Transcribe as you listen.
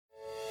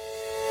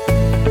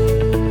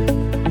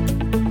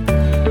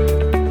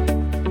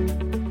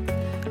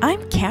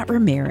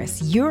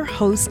Ramirez, your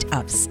host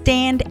of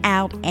Stand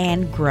Out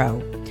and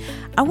Grow.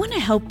 I want to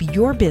help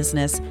your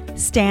business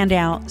stand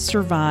out,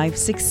 survive,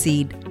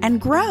 succeed, and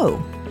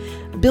grow.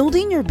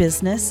 Building your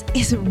business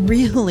is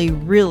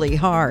really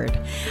hard,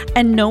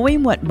 and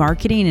knowing what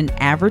marketing and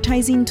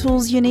advertising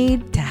tools you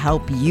need to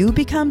help you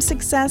become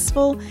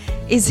successful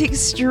is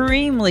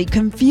extremely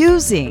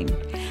confusing.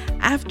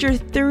 After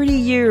 30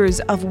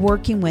 years of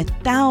working with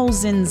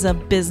thousands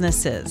of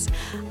businesses,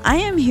 I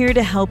am here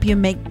to help you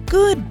make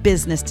good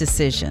business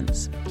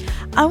decisions.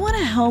 I want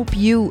to help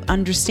you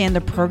understand the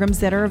programs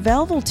that are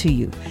available to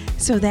you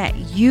so that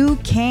you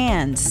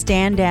can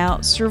stand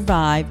out,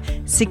 survive,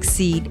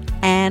 succeed,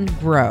 and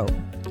grow.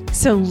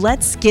 So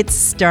let's get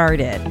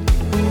started.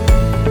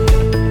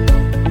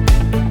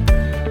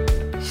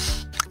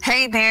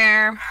 Hey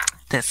there.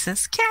 This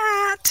is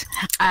Kat,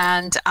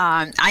 and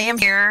I am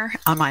here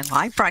on my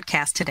live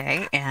broadcast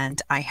today, and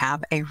I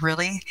have a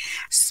really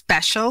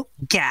special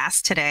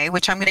guest today,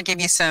 which I'm going to give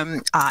you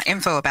some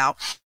info about.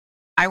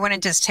 I want to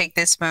just take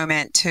this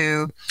moment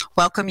to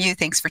welcome you.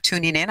 Thanks for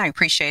tuning in. I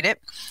appreciate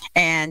it.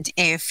 And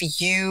if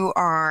you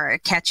are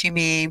catching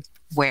me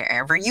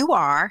wherever you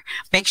are,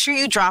 make sure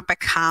you drop a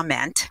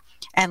comment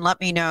and let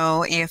me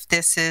know if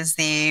this is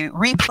the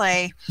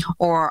replay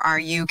or are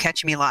you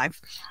catching me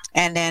live.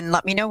 And then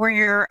let me know where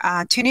you're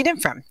tuning in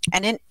from.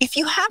 And then if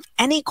you have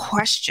any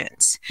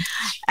questions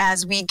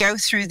as we go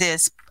through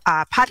this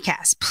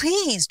podcast,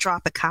 please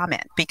drop a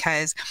comment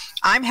because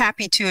I'm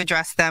happy to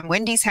address them.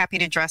 Wendy's happy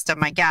to address them,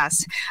 my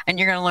guests. And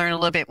you're going to learn a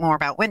little bit more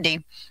about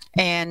Wendy.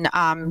 And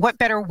what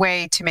better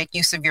way to make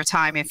use of your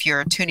time if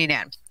you're tuning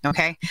in,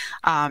 okay,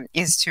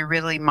 is to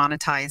really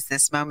monetize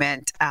this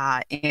moment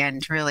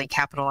and really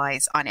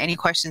capitalize on any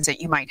questions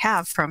that you might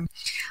have from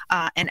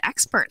an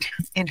expert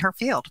in her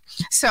field.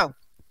 So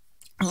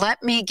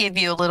let me give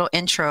you a little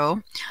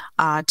intro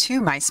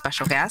to my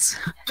special guest,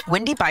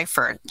 Wendy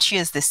Byford. She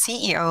is the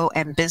CEO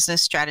and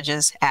business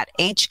strategist at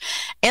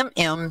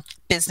HMM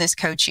Business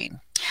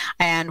Coaching.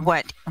 And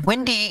what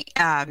Wendy,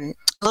 a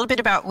little bit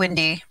about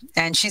Wendy,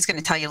 and she's going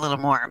to tell you a little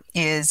more,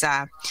 is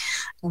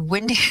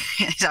Wendy,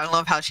 I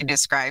love how she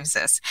describes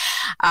this.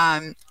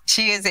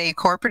 She is a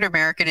corporate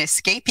American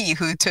escapee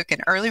who took an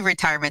early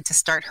retirement to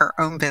start her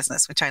own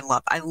business, which I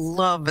love. I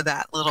love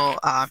that little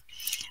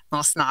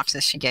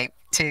synopsis she gave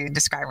to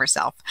describe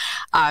herself.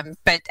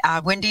 But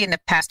Wendy in the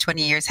past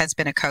 20 years has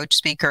been a coach,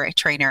 speaker, a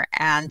trainer,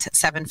 and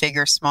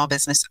seven-figure small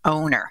business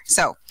owner.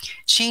 So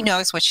she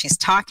knows what she's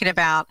talking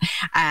about,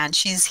 and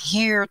she's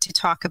here to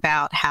talk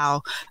about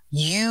how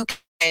you can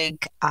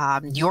take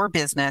your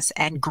business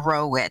and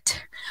grow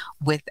it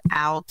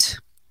without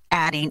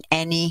adding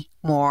any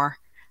more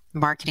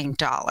marketing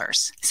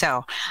dollars.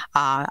 So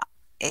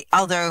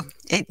although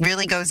it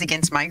really goes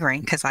against my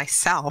grain because I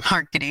sell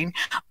marketing,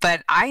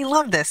 but I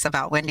love this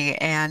about Wendy,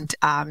 and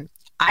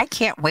I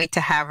can't wait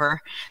to have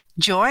her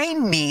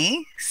join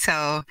me.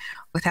 So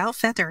without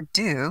further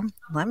ado,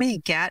 let me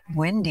get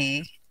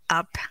Wendy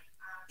up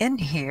in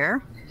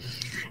here.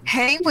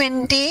 Hey,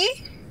 Wendy.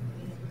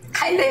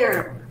 Hi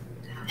there.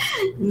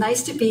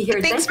 Nice to be here.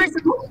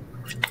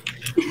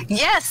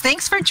 Yes,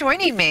 thanks for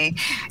joining me.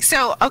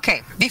 So,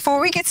 okay, before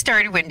we get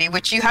started, Wendy,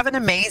 which you have an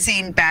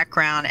amazing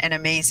background and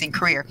amazing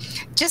career,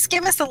 just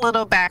give us a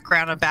little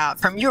background about,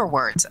 from your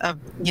words, of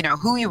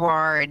who you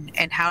are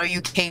and how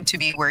you came to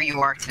be where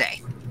you are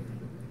today.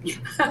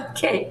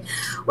 Okay.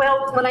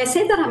 Well, when I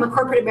say that I'm a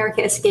corporate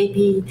America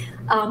escapee,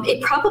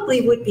 it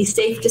probably would be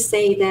safe to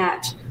say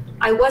that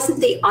I wasn't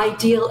the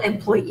ideal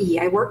employee.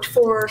 I worked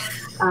for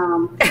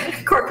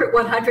a corporate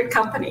 100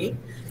 company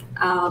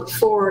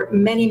for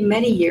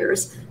many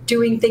years,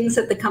 doing things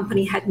that the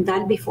company hadn't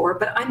done before,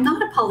 but I'm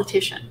not a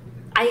politician.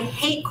 I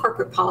hate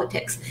corporate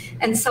politics.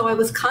 And so I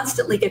was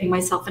constantly getting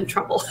myself in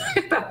trouble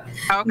about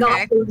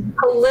not being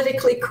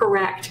politically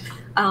correct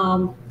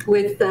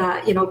with,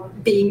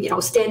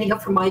 being, standing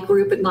up for my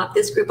group and not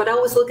this group. But I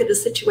always look at a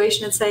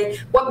situation and say,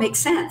 what makes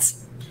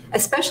sense?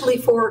 Especially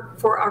for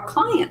our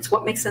clients,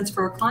 what makes sense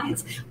for our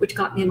clients, which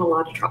got me in a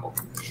lot of trouble.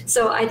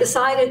 So I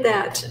decided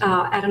that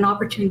at an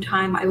opportune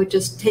time, I would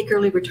just take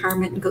early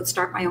retirement and go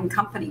start my own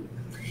company.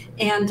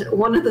 And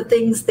one of the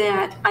things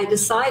that I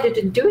decided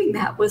in doing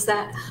that was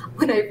that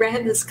when I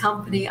ran this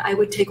company, I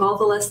would take all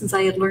the lessons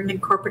I had learned in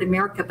corporate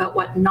America about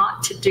what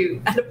not to do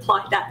and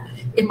apply that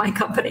in my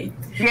company.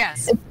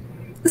 Yes.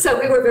 So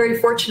we were very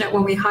fortunate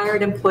when we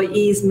hired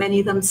employees.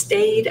 Many of them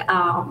stayed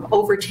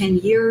over 10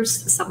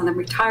 years. Some of them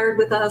retired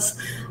with us.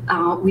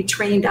 We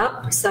trained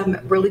up some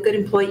really good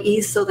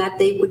employees so that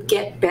they would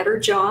get better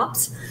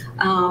jobs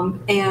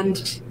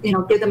and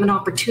give them an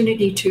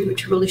opportunity to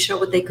really show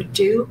what they could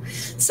do.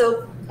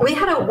 So we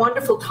had a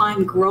wonderful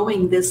time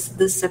growing this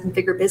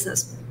seven-figure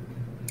business.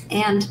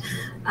 And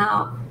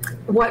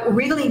what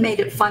really made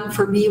it fun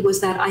for me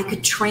was that I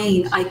could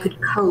train, I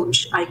could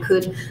coach, I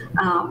could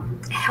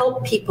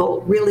help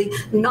people really,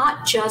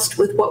 not just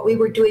with what we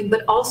were doing,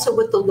 but also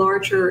with the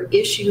larger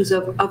issues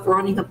of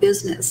running a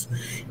business.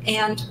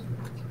 And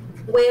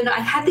when I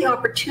had the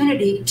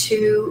opportunity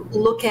to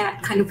look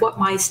at kind of what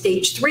my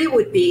stage 3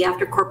 would be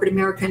after corporate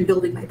America and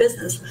building my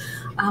business,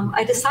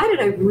 I decided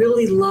I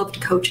really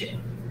loved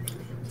coaching.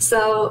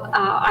 So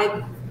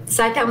I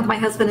sat down with my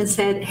husband and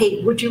said,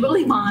 hey, would you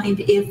really mind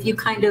if you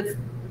kind of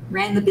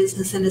ran the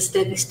business in a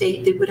steady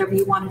state, did whatever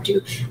you want to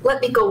do?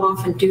 Let me go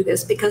off and do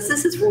this, because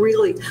this is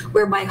really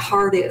where my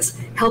heart is,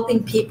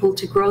 helping people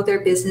to grow their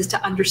business,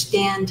 to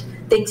understand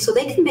things so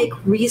they can make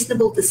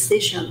reasonable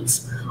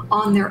decisions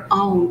on their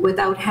own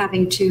without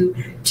having to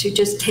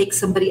just take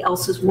somebody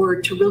else's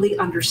word to really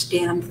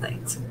understand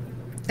things.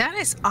 That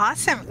is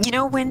awesome. You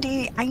know,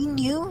 Wendy, I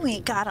knew we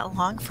got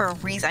along for a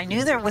reason. I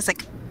knew there was a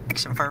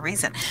connection for a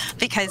reason,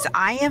 because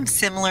I am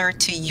similar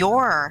to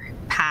your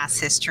past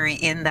history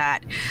in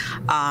that,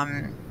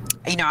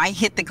 you know, I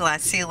hit the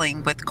glass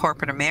ceiling with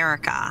corporate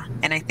America.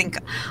 And I think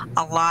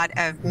a lot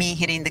of me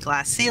hitting the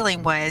glass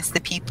ceiling was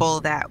the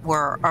people that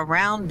were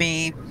around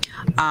me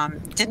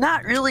did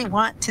not really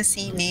want to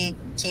see me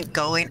keep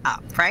going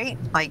up, right?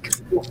 Like,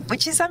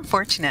 which is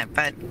unfortunate,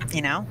 but,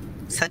 you know,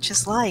 such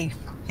is life,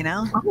 you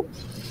know? Well,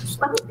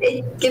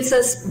 it gives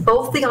us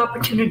both the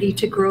opportunity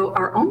to grow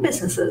our own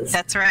businesses.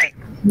 That's right.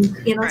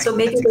 You know, right. So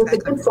maybe there's a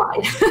good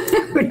side.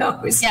 Who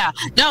knows? Yeah,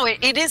 no,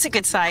 it is a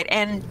good side,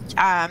 and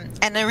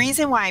the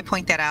reason why I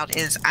point that out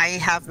is I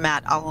have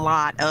met a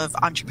lot of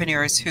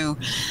entrepreneurs who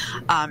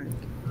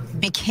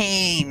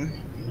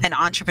became an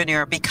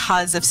entrepreneur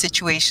because of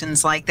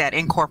situations like that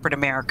in corporate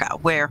America,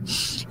 where,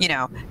 you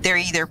know, they're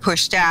either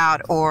pushed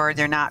out or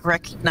they're not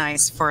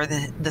recognized for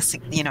the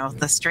you know,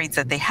 the strengths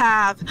that they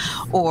have,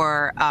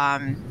 or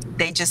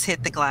they just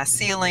hit the glass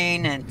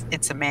ceiling and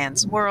it's a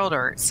man's world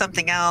or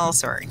something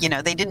else, or, you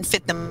know, they didn't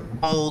fit the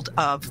mold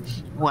of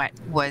what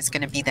was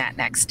going to be that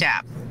next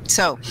step.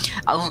 So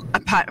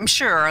I'm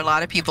sure a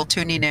lot of people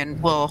tuning in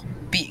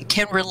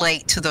can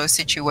relate to those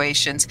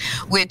situations,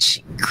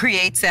 which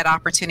creates that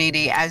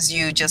opportunity, as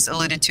you just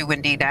alluded to,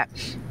 Wendy, that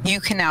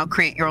you can now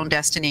create your own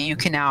destiny. You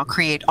can now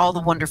create all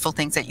the wonderful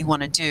things that you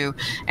want to do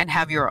and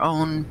have your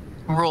own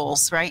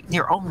rules, right?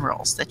 Your own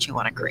rules that you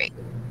want to create,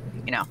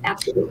 you know?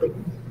 Absolutely.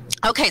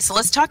 Okay, so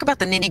let's talk about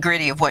the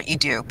nitty-gritty of what you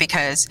do,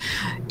 because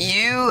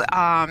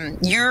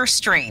your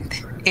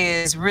strength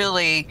is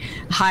really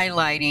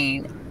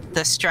highlighting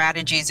the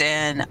strategies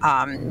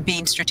and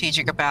being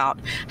strategic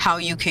about how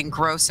you can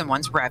grow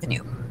someone's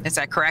revenue. Is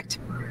that correct?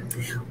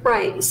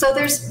 Right. So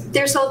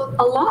there's a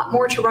lot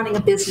more to running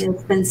a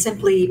business than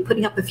simply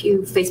putting up a few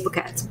Facebook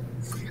ads.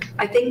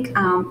 I think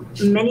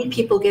many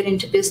people get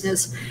into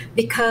business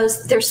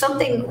because there's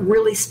something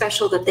really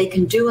special that they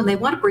can do, and they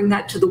want to bring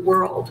that to the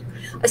world,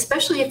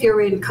 especially if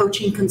you're in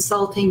coaching,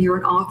 consulting, you're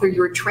an author,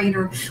 you're a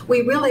trainer.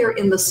 We really are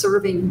in the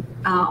serving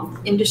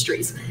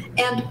industries.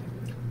 And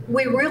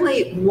we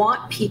really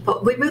want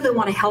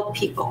to help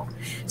people.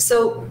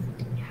 So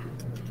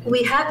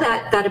we have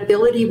that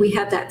ability, we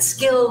have that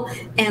skill,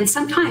 and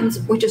sometimes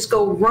we just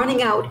go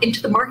running out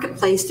into the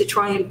marketplace to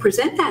try and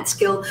present that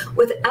skill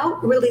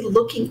without really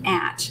looking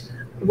at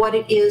what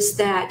it is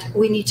that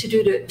we need to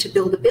do to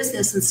build a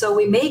business. And so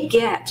we may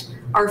get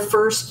our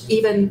first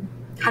even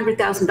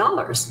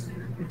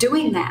 $100,000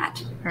 doing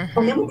that. Mm-hmm.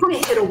 And then we kind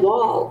of hit a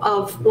wall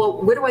of,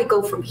 well, where do I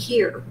go from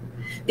here?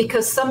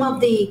 Because some of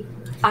the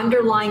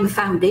underlying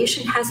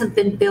foundation hasn't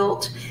been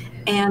built,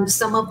 and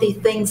some of the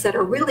things that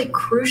are really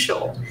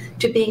crucial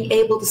to being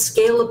able to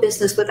scale a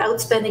business without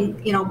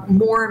spending, you know,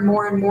 more and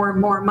more and more and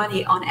more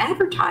money on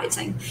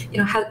advertising, you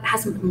know,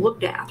 hasn't been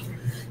looked at.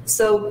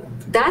 So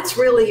that's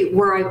really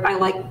where I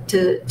like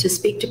to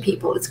speak to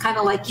people. It's kind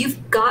of like,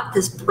 you've got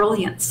this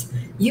brilliance.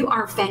 You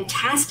are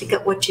fantastic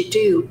at what you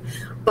do,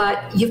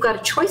 but you've got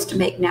a choice to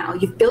make now.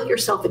 You've built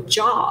yourself a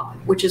job,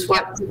 which is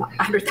what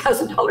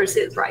 $100,000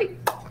 is, right?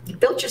 You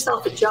built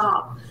yourself a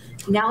job.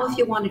 Now, if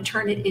you want to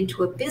turn it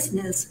into a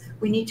business,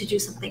 we need to do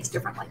some things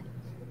differently.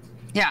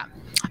 Yeah.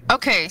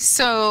 Okay.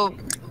 So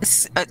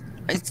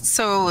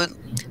some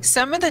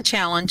of the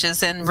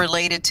challenges and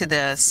related to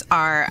this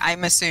are,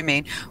 I'm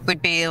assuming,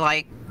 would be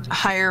like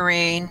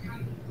hiring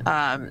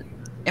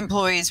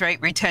employees, right?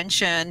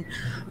 Retention,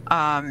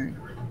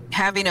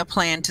 having a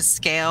plan to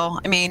scale.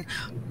 I mean,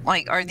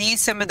 like, are these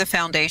some of the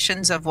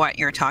foundations of what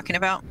you're talking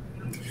about?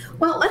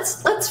 Well,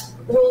 let's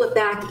roll it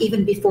back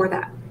even before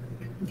that.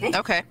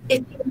 Okay.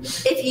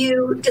 If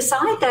you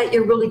decide that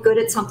you're really good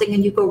at something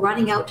and you go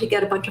running out to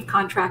get a bunch of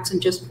contracts and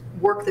just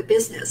work the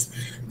business,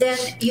 then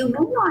you may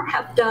not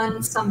have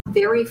done some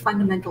very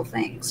fundamental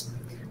things.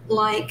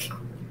 Like,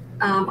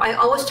 I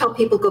always tell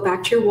people, go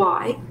back to your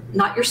why,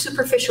 not your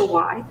superficial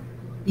why.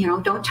 You know,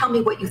 don't tell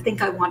me what you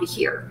think I want to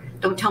hear.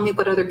 Don't tell me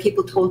what other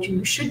people told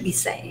you should be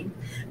saying,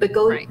 but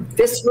go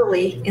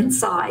viscerally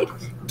inside.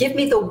 Give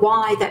me the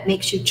why that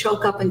makes you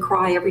choke up and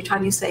cry every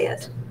time you say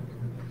it.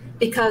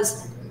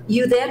 Because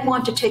you then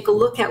want to take a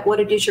look at what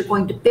it is you're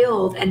going to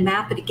build and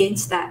map it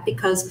against that.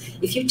 Because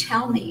if you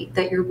tell me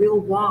that your real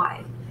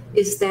why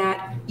is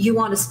that you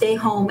want to stay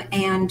home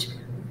and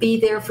be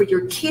there for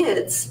your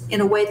kids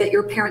in a way that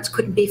your parents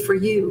couldn't be for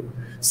you,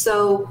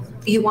 so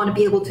you want to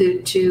be able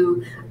to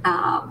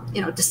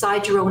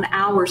decide your own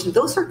hours and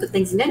those sorts of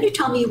things, and then you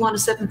tell me you want a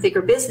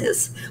 7-figure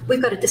business,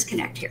 we've got a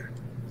disconnect here.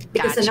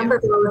 Because the number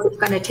of hours it's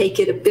going to take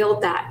you to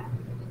build that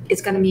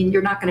is going to mean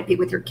you're not going to be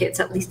with your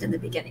kids, at least in the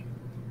beginning.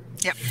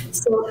 Yep.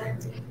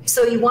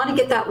 So you want to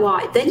get that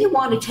why. Then you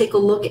want to take a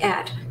look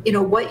at,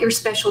 what your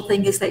special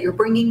thing is that you're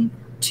bringing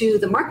to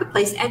the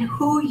marketplace and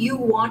who you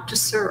want to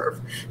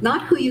serve,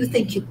 not who you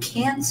think you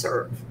can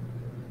serve,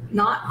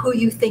 not who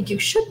you think you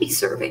should be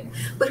serving,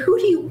 but who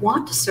do you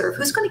want to serve?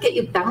 Who's going to get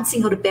you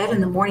bouncing out of bed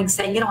in the morning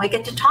saying, I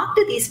get to talk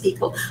to these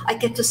people, I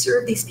get to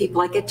serve these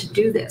people, I get to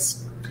do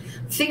this.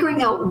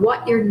 Figuring out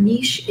what your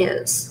niche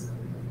is,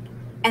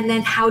 and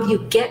then how do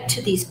you get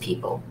to these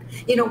people?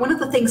 One of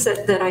the things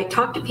that I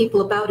talk to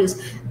people about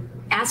is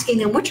asking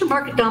them, what's your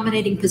market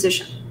dominating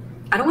position?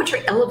 I don't want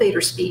your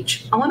elevator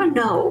speech. I want to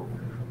know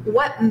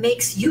what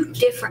makes you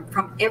different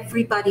from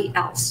everybody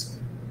else.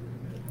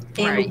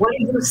 And right. What are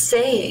you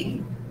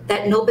saying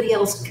that nobody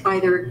else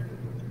either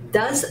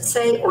does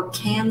say or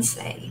can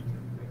say?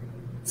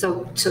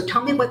 So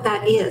tell me what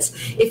that is.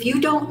 If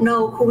you don't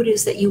know who it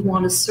is that you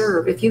want to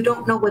serve, if you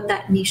don't know what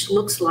that niche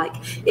looks like,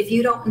 if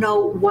you don't know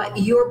what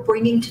you're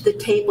bringing to the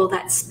table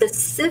that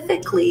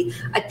specifically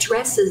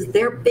addresses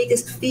their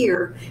biggest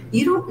fear,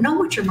 you don't know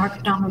what your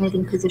market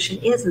dominating position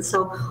is. And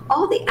so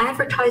all the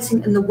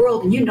advertising in the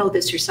world, and you know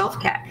this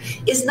yourself, Kat,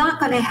 is not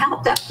going to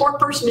help. That poor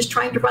person is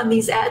trying to run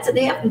these ads and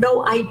they have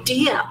no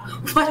idea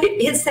what it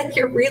is that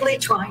you're really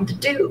trying to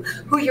do,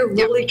 who you're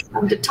really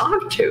trying to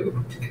talk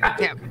to.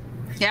 Right? Yep.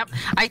 Yep.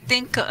 I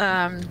think,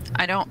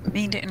 I don't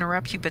mean to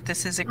interrupt you, but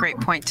this is a great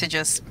point to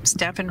just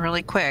step in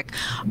really quick.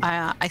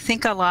 I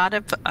think a lot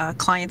of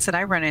clients that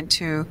I run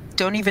into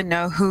don't even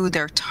know who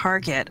their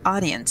target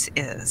audience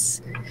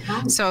is.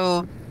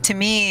 So to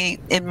me,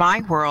 in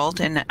my world,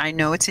 and I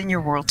know it's in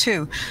your world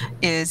too,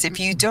 is if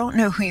you don't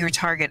know who your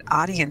target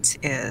audience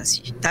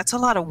is, that's a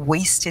lot of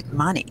wasted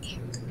money.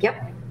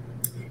 Yep.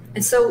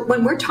 And so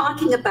when we're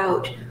talking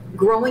about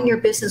growing your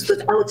business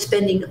without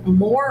spending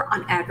more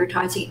on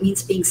advertising, it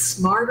means being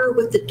smarter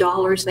with the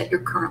dollars that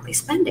you're currently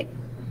spending.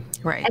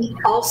 Right. And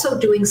also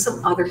doing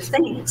some other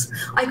things.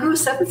 I grew a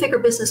 7-figure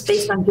business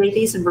based on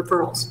JVs and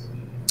referrals.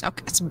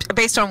 Okay. It's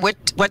based on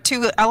what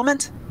two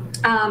elements?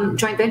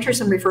 Joint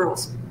ventures and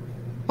referrals.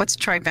 What's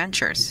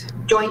tri-ventures?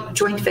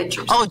 Joint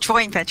ventures. Oh,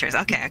 joint ventures.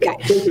 Okay. Yeah,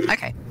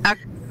 okay.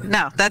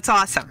 No, that's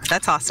awesome.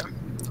 That's awesome.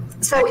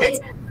 So okay.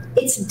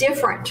 It's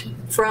different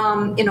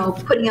from,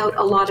 putting out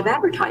a lot of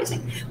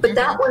advertising, but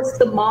that was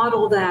the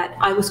model that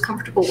I was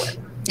comfortable with.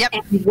 Yep.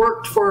 And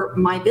worked for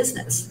my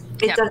business.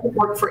 It Yep. doesn't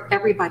work for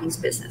everybody's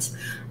business.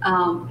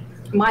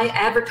 My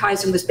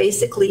advertising was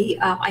basically,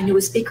 I knew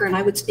a speaker and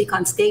I would speak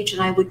on stage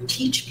and I would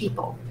teach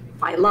people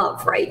by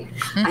love, right?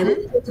 Mm-hmm. I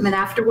would teach them and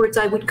afterwards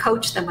I would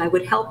coach them, I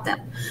would help them.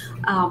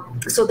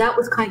 So that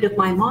was kind of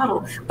my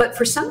model. But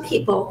for some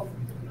people,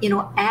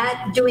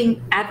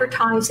 doing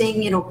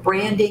advertising,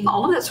 branding,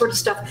 all of that sort of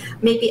stuff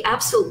may be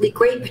absolutely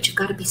great, but you've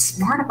got to be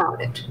smart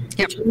about it.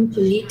 Yep. Which means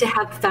you need to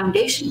have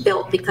foundation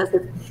built, because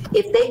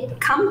if they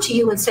come to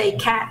you and say,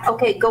 Kat,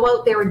 okay, go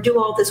out there and do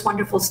all this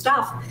wonderful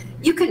stuff,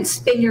 you can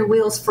spin your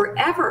wheels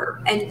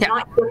forever and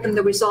not get them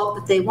the result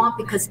that they want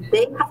because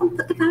they haven't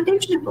put the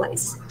foundation in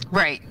place.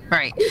 Right.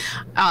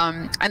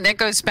 And that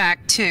goes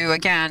back to,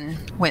 again,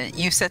 when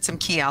you said some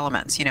key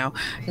elements,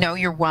 know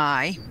your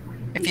why.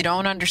 If you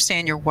don't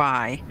understand your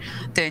why,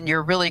 then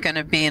you're really going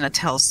to be in a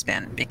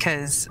tailspin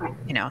because,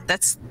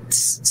 that's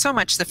so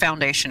much the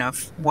foundation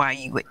of why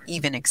you would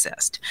even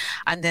exist.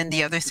 And then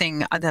the other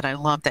thing that I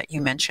love that you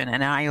mentioned,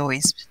 and I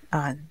always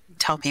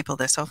tell people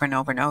this over and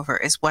over and over,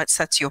 is what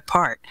sets you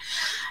apart.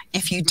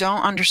 If you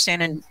don't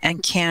understand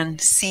and can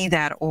see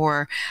that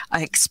or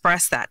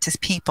express that to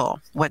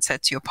people, what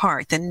sets you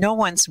apart, then no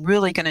one's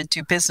really going to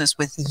do business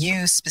with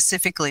you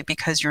specifically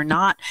because you're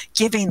not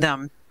giving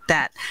them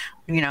that,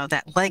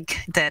 that leg,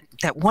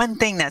 that one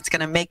thing that's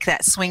going to make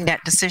that swing,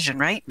 that decision,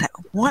 right? That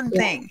one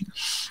thing.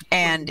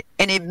 And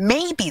it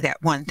may be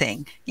that one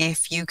thing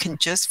if you can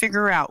just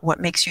figure out what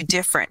makes you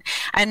different.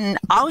 And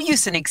I'll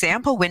use an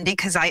example, Wendy,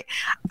 because I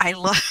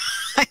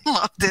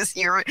love this.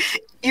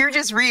 You're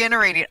just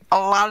reiterating a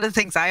lot of the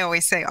things I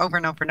always say over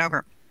and over and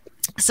over.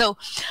 So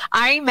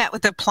I met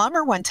with a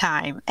plumber one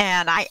time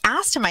and I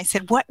asked him, I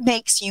said, what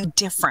makes you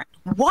different?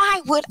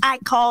 Why would I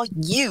call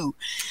you?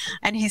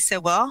 And he said,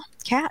 well,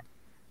 Kat,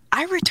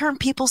 I return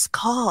people's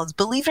calls.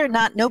 Believe it or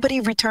not, nobody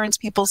returns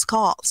people's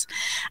calls.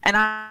 And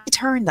I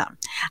return them.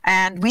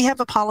 And we have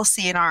a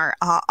policy in our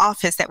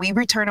office that we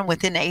return them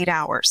within 8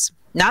 hours.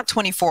 Not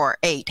 24,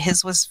 8.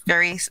 His was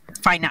very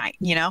finite,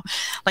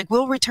 like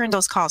we'll return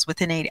those calls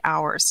within 8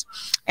 hours.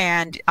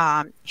 And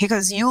he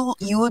goes, you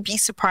would be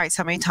surprised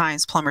how many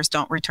times plumbers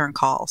don't return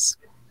calls.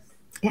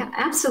 Yeah,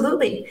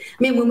 absolutely. I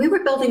mean, when we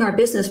were building our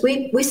business,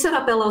 we set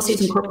up LLCs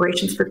and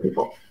corporations for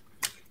people,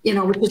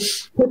 which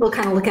is, people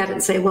kind of look at it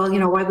and say, well,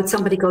 why would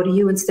somebody go to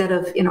you instead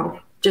of,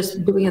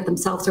 just doing it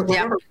themselves or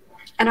whatever. Yep.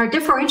 And our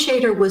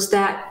differentiator was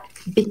that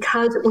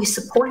because we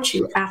support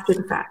you after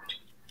the fact.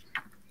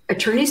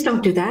 Attorneys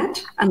don't do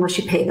that unless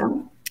you pay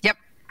them. Yep.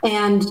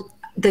 And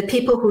the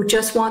people who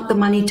just want the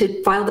money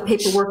to file the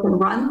paperwork and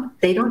run,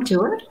 they don't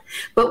do it.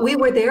 But we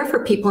were there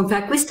for people. In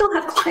fact, we still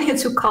have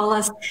clients who call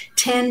us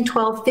 10,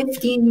 12,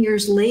 15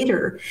 years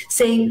later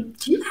saying,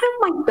 do you have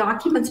my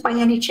documents by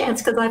any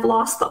chance? Because I've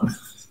lost them.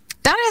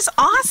 That is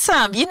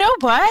awesome. You know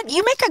what?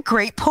 You make a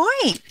great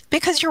point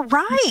because you're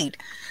right.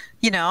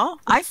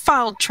 I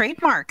filed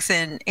trademarks,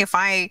 and if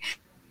I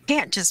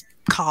can't just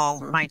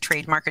call my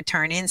trademark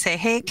attorney and say,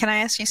 hey, can I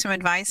ask you some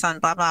advice on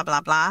blah, blah,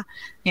 blah, blah,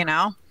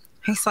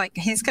 he's like,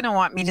 he's going to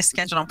want me to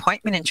schedule an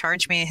appointment and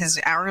charge me his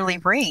hourly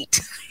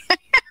rate.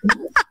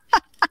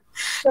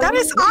 That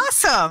is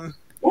awesome.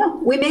 Yeah,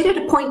 we made it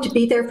a point to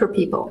be there for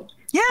people.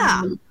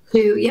 Yeah.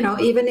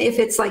 Even if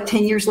it's like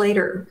 10 years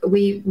later,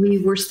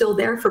 we were still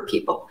there for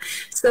people.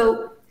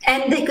 So,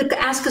 and they could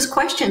ask us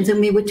questions and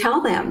we would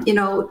tell them,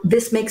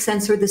 this makes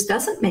sense or this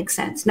doesn't make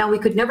sense. Now, we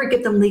could never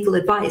give them legal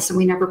advice, and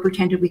we never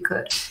pretended we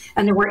could.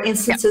 And there were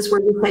instances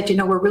where we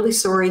said, we're really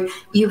sorry,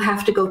 you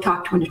have to go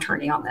talk to an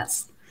attorney on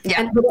this.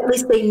 Yeah. But at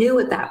least they knew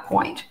at that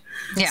point.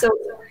 Yeah.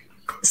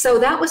 So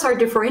that was our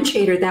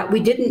differentiator, that we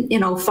didn't,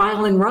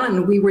 file and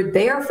run. We were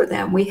there for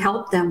them. We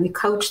helped them. We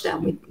coached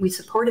them. We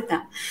supported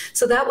them.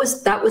 So that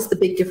was the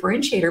big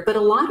differentiator. But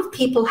a lot of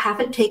people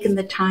haven't taken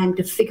the time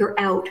to figure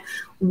out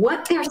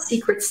what their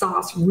secret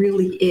sauce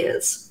really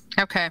is.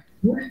 Okay.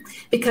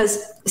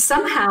 Because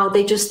somehow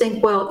they just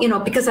think, well,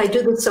 because I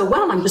do this so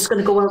well, I'm just going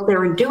to go out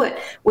there and do it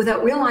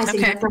without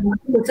realizing that there are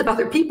hundreds of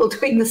other people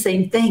doing the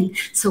same thing.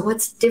 So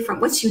what's different?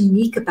 What's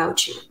unique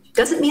about you?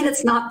 Doesn't mean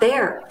it's not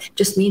there.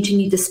 Just means you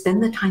need to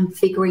spend the time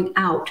figuring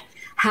out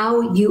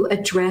how you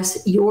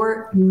address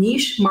your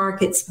niche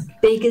market's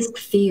biggest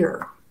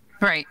fear.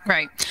 Right.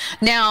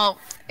 Now,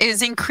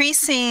 is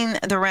increasing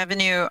the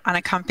revenue on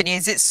a company,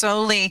 is it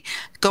solely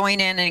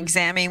going in and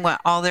examining what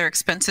all their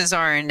expenses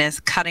are and is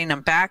cutting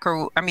them back?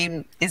 Or,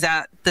 is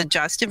that the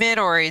gist of it?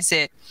 Or is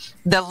it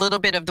the little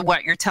bit of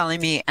what you're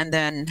telling me and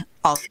then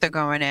also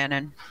going in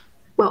and...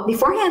 Well,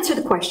 before I answer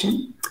the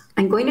question,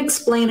 I'm going to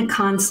explain a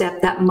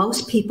concept that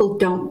most people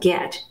don't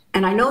get.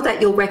 And I know that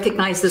you'll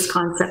recognize this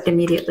concept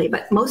immediately,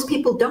 but most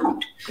people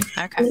don't.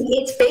 Okay. And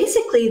it's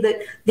basically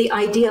the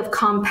idea of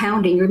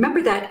compounding.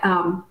 Remember that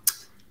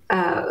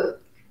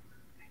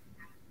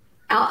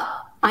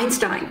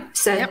Einstein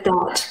said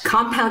that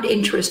compound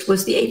interest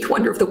was the eighth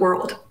wonder of the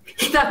world.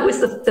 That was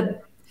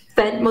the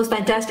most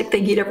fantastic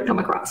thing he'd ever come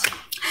across.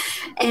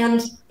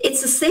 And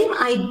it's the same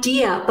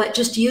idea, but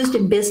just used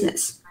in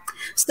business.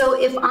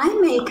 So if I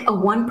make a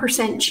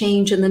 1%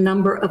 change in the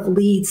number of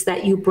leads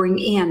that you bring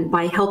in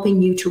by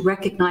helping you to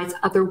recognize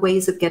other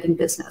ways of getting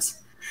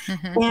business,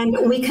 and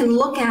we can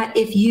look at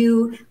if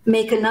you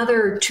make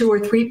another 2 or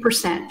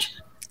 3%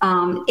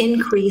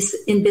 increase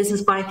in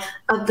business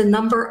of the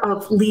number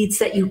of leads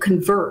that you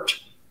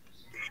convert.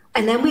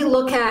 And then we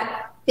look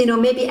at,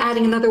 maybe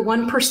adding another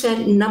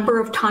 1% number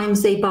of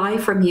times they buy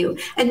from you.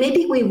 And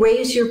maybe we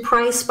raise your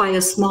price by a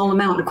small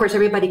amount. Of course,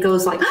 everybody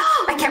goes like,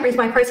 I can't raise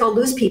my price, I'll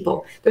lose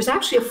people. There's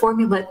actually a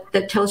formula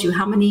that tells you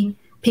how many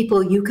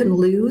people you can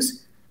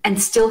lose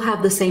and still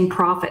have the same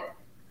profit.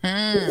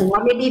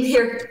 Let me be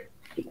here,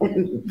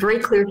 very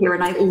clear here,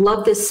 and I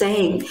love this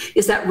saying,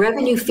 is that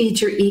revenue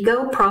feeds your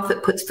ego,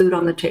 profit puts food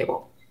on the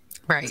table.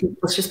 Right. So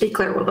let's just be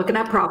clear, we're looking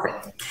at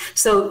profit.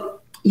 So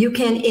you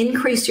can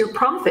increase your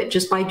profit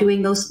just by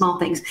doing those small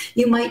things.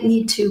 You might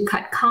need to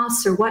cut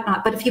costs or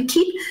whatnot, but if you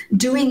keep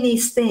doing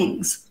these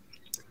things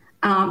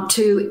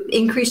to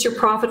increase your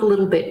profit a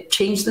little bit,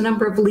 change the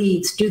number of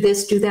leads, do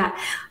this, do that,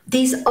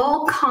 these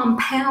all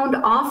compound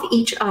off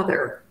each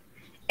other.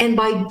 And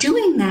by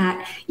doing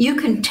that, you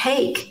can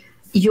take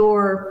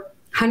your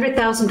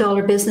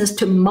 $100,000 business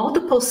to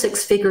multiple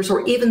 6 figures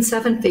or even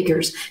 7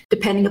 figures,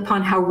 depending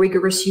upon how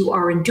rigorous you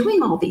are in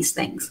doing all these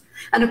things.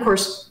 And of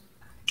course,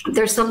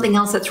 there's something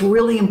else that's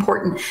really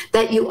important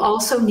that you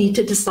also need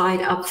to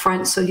decide up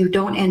front so you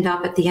don't end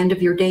up at the end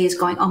of your days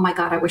going, oh my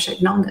God, I wish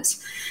I'd known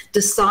this.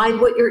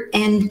 Decide what your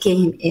end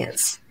game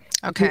is.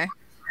 Okay.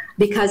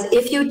 Because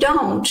if you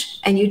don't,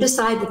 and you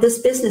decide that this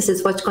business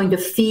is what's going to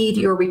feed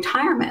your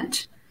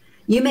retirement,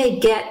 you may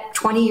get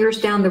 20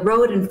 years down the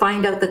road and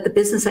find out that the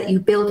business that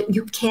you built,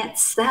 you can't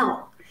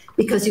sell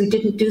because you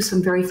didn't do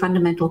some very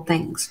fundamental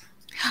things.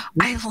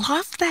 I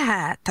love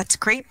that. That's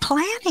great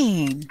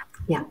planning.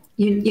 Yeah,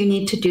 you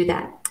need to do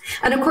that.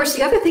 And of course,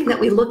 the other thing that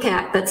we look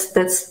at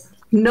that's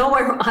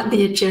nowhere on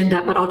the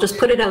agenda, but I'll just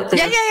put it out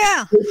there.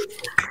 Yeah.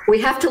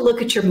 We have to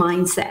look at your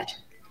mindset.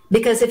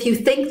 Because if you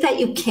think that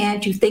you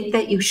can't, you think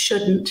that you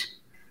shouldn't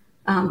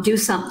do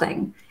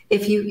something.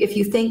 If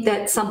you think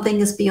that something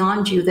is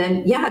beyond you,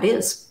 then yeah, it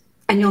is.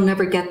 And you'll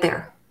never get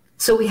there.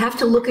 So we have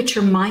to look at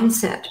your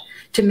mindset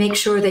to make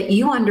sure that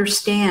you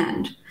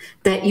understand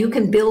that you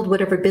can build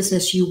whatever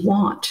business you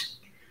want.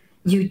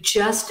 You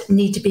just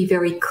need to be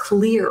very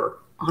clear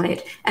on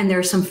it. And there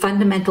are some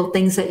fundamental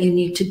things that you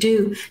need to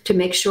do to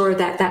make sure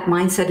that that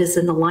mindset is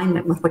in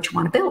alignment with what you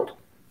want to build.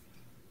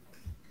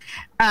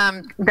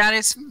 That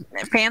is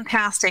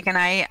fantastic. And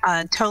I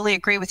totally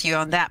agree with you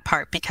on that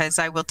part, because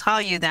I will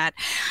tell you that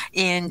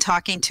in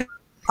talking to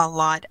a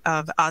lot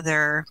of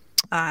other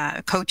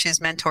coaches,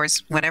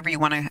 mentors, whatever you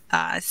want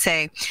to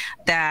say,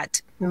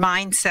 that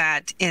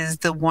mindset is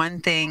the one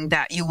thing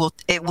that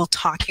it will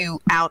talk you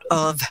out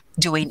of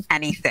doing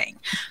anything.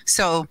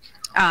 So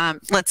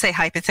let's say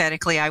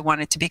hypothetically, I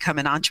wanted to become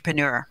an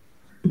entrepreneur.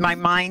 My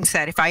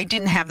mindset, if I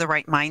didn't have the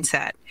right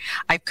mindset,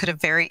 I could have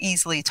very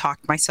easily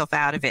talked myself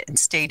out of it and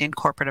stayed in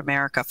corporate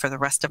America for the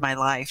rest of my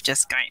life,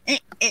 just going,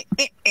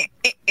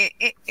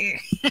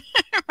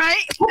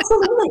 right?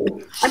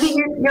 Absolutely. I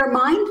mean, your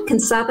mind can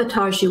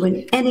sabotage you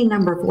in any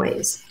number of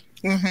ways.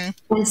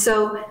 Mm-hmm. And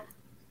so,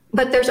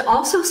 but there's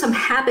also some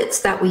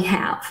habits that we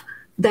have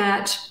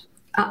that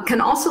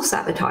can also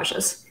sabotage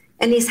us.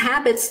 And these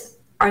habits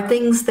are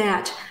things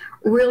that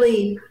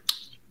really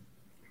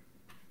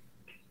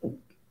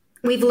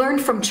we've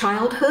learned from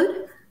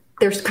childhood.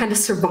 There's kind of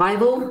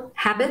survival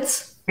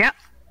habits. Yeah.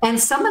 And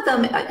some of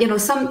them,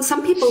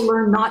 some people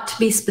learn not to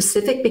be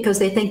specific because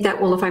they think that,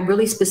 well, if I'm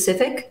really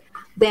specific,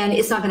 then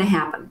it's not going to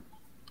happen.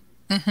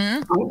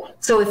 Mm-hmm. Right?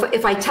 So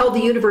if I tell the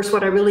universe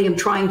what I really am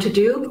trying to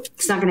do,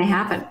 it's not going to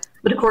happen.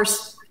 But of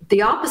course,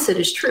 the opposite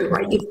is true,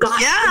 right? You've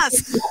got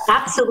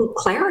absolute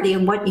clarity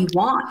in what you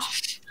want.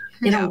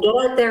 Get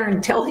out there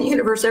and tell the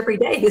universe every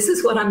day, this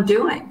is what I'm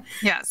doing.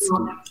 Yes.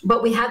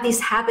 But we have these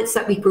habits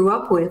that we grew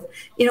up with.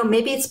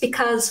 Maybe it's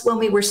because when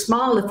we were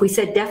small, if we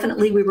said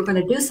definitely we were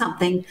going to do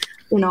something,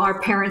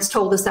 our parents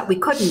told us that we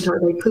couldn't, or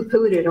they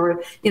poo-pooed it,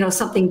 or,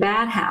 something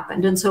bad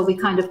happened. And so we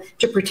kind of,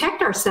 to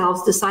protect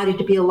ourselves, decided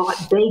to be a lot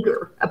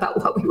vaguer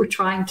about what we were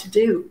trying to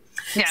do.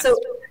 Yes. So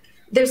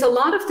there's a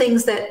lot of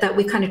things that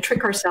we kind of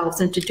trick ourselves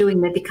into doing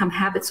that become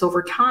habits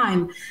over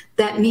time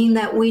that mean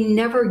that we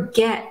never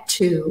get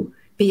to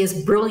be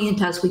as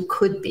brilliant as we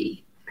could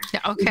be.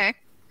 Yeah, okay.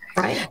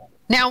 Right.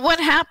 Now,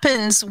 what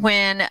happens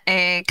when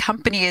a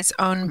company is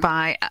owned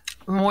by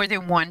more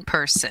than one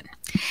person?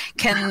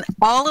 Can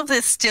all of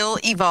this still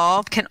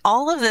evolve? Can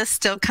all of this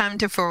still come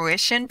to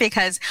fruition?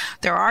 Because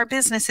there are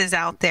businesses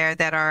out there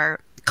that are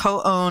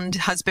co-owned,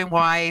 husband,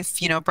 wife,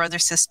 brother,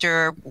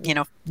 sister,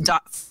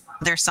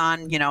 their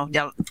son,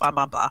 blah,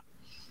 blah, blah.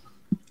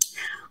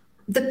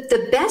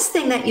 The best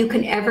thing that you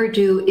can ever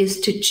do is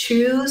to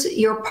choose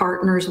your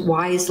partners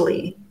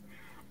wisely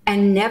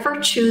and never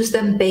choose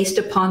them based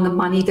upon the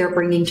money they're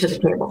bringing to the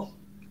table.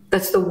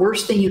 That's the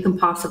worst thing you can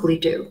possibly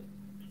do.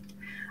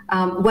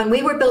 When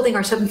we were building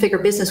our 7-figure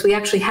business, we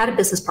actually had a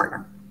business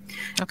partner.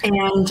 Okay.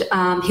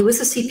 And he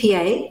was a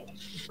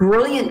CPA,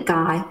 brilliant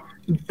guy,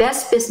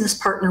 best business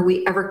partner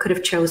we ever could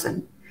have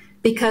chosen,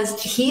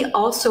 because he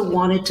also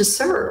wanted to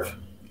serve.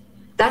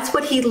 That's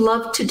what he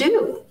loved to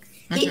do.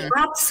 He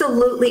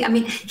absolutely,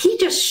 he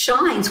just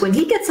shines when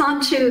he gets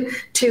onto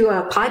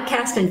a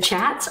podcast and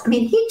chats.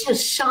 He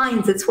just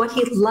shines. It's what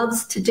he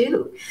loves to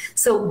do.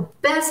 So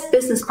best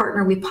business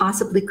partner we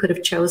possibly could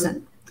have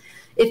chosen.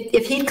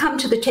 If he'd come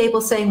to the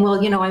table saying,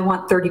 well, I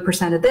want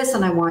 30% of this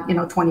and I want,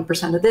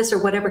 20% of this or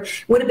whatever,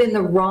 would have been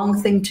the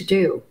wrong thing to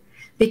do,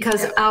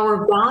 because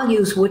our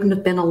values wouldn't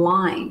have been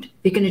aligned.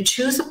 If you're going to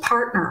choose a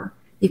partner,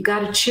 you've got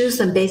to choose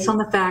them based on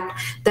the fact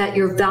that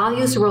your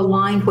values are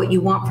aligned, what you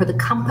want for the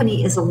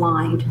company is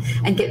aligned,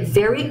 and get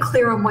very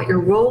clear on what your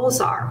roles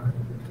are.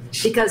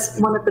 Because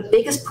one of the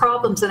biggest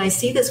problems, and I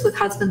see this with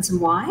husbands and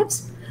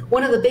wives,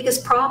 one of the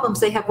biggest problems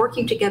they have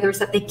working together is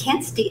that they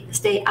can't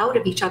stay out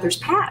of each other's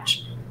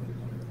patch.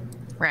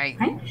 Right.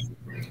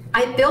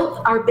 I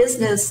built our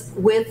business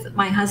with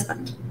my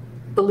husband.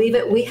 Believe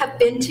it, we have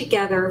been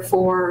together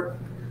for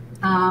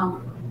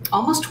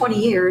almost 20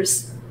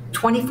 years,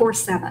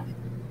 24/7.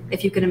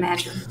 If you can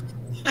imagine.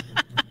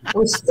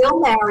 We're still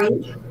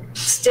married,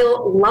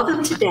 still love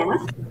him to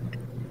death.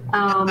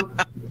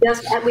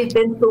 We've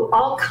been through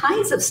all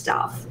kinds of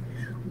stuff,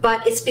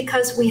 but it's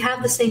because we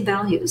have the same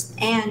values.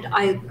 And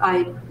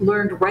I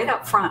learned right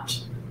up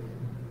front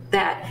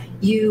that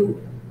you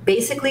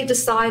basically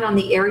decide on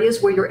the areas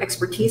where your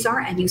expertise are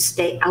and you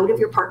stay out of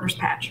your partner's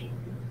patch.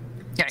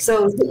 Okay.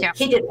 So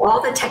he did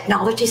all the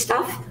technology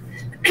stuff,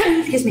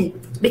 excuse me,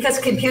 because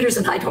computers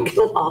and I don't get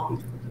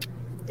along.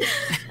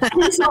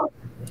 And so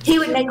he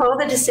would make all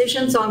the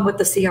decisions on what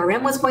the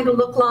CRM was going to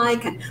look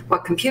like and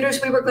what computers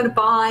we were going to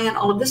buy and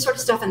all of this sort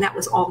of stuff. And that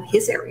was all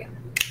his area.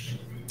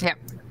 Yeah.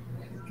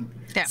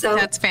 Yeah, so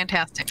that's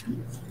fantastic.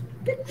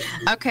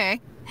 Okay.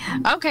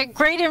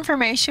 Great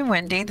information,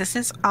 Wendy. This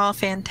is all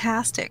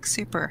fantastic.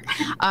 Super.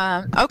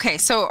 Okay,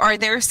 so are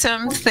there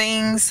some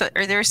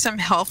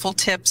helpful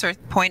tips or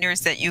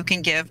pointers that you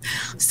can give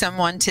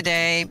someone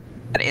today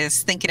that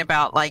is thinking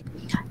about, like,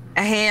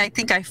 hey, I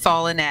think I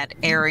fall in that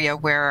area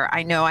where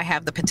I know I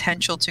have the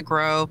potential to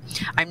grow.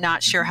 I'm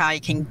not sure how I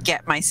can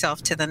get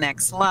myself to the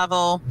next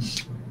level.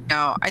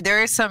 Are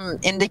there some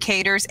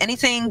indicators,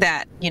 anything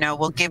that,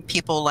 will give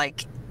people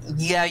like,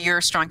 yeah, you're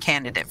a strong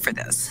candidate for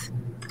this?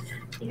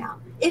 Yeah.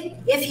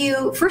 If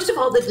you, first of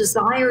all, the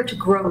desire to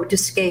grow, to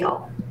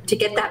scale, to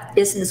get that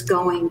business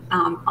going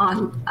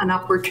on an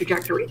upward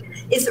trajectory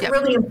is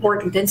really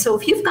important. And so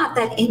if you've got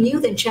that in you,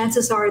 then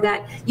chances are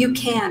that you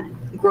can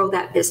grow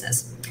that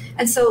business.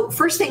 And so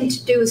first thing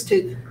to do is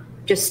to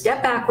just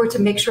step backwards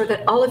and make sure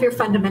that all of your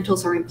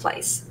fundamentals are in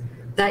place.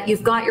 that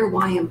you've got your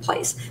why in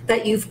place,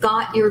 that you've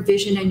got your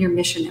vision and your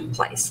mission in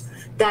place,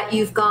 that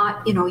you've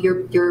got,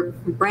 your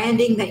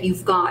branding, that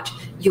you've got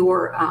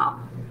your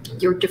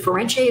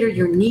differentiator,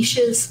 your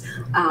niches,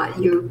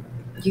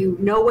 you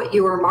know what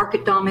your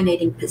market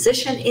dominating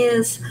position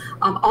is.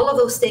 All of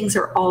those things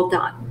are all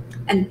done.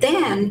 And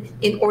then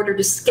in order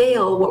to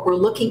scale, what we're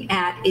looking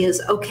at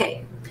is,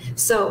 okay,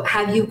 so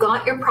have you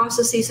got your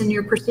processes and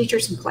your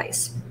procedures in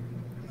place?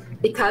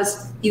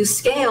 Because you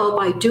scale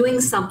by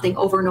doing something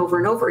over and over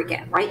and over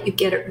again, right? You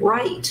get it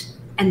right,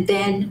 and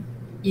then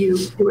you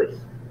do it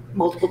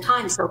multiple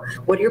times. So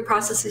what do your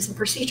processes and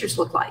procedures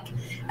look like?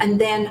 And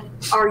then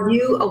are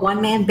you a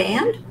one-man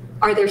band?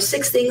 Are there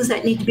 6 things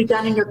that need to be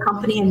done in your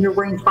company and you're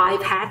wearing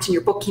 5 hats and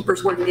your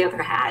bookkeeper's wearing the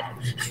other hat?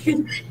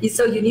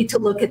 So you need to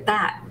look at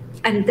that.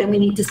 And then we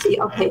need to see,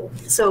 okay,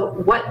 so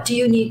what do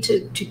you need to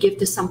give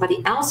to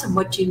somebody else and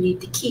what do you need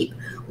to keep?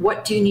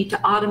 What do you need to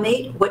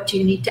automate? What do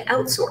you need to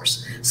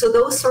outsource? So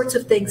those sorts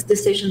of things,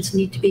 decisions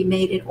need to be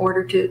made in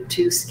order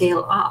to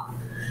scale up.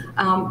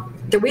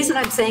 The reason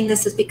I'm saying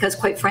this is because,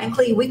 quite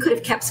frankly, we could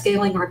have kept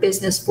scaling our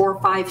business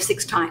 4, 5,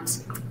 6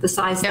 times the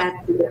size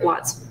that it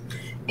was.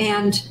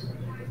 And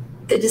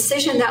the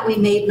decision that we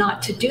made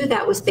not to do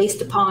that was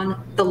based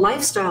upon the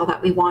lifestyle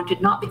that we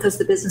wanted, not because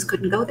the business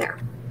couldn't go there.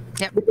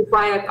 Yep. Which is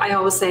why I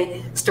always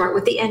say, start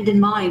with the end in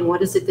mind.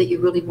 What is it that you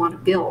really want to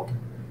build?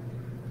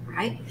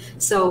 Right?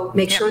 So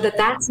make sure that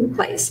that's in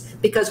place.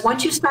 Because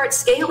once you start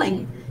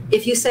scaling,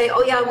 if you say,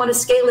 oh yeah, I want to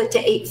scale it to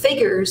 8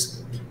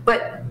 figures,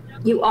 but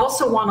you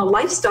also want a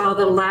lifestyle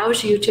that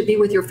allows you to be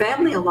with your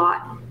family a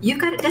lot, you've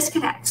got to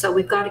disconnect. So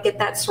we've got to get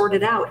that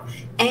sorted out.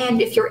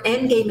 And if your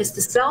end game is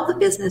to sell the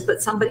business,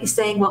 but somebody's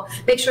saying, well,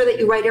 make sure that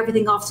you write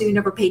everything off so you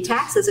never pay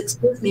taxes,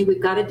 excuse me,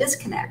 we've got to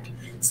disconnect.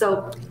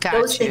 So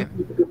those things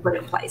need to be put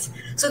in place.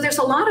 So there's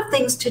a lot of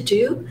things to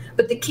do,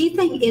 but the key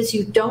thing is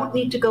you don't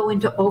need to go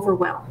into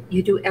overwhelm.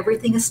 You do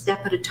everything a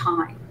step at a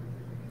time.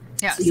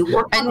 Yes. So you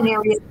work on an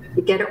area,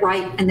 you get it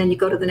right, and then you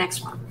go to the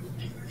next one.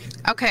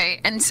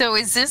 Okay. And so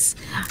is this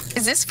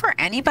for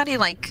anybody?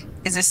 Like,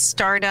 is this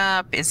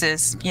startup? Is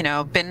this,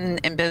 been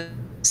in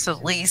business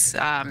at least,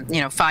 5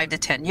 to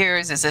 10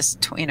 years? Is this,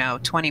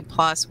 20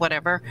 plus,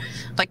 whatever?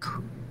 Like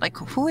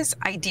who is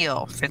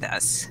ideal for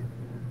this?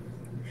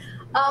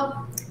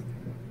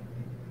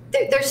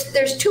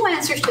 There's 2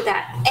 answers to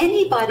that.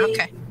 Anybody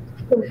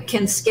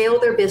can scale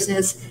their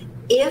business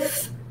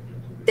if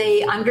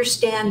they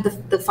understand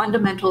the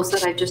fundamentals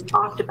that I just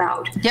talked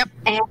about. Yep.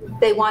 And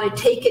they want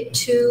to take it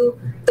to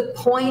the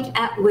point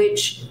at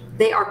which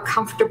they are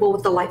comfortable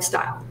with the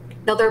lifestyle.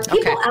 Now, there are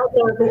people out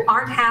there who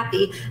aren't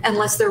happy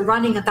unless they're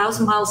running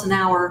 1,000 miles an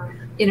hour,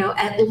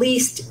 at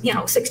least,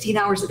 16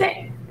 hours a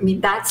day. I mean,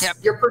 that's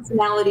your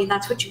personality and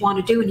that's what you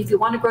want to do. And if you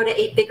want to grow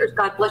to 8 figures,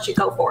 God bless you,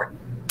 go for it.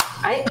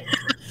 Right?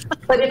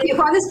 But if you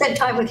want to spend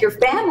time with your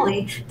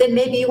family, then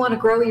maybe you want to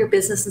grow your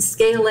business and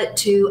scale it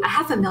to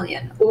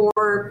 $500,000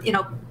 or,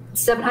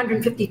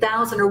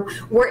 750,000 or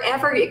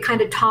wherever it kind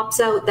of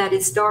tops out that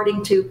is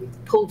starting to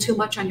pull too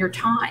much on your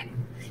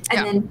time,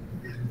 and then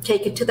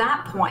take it to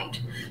that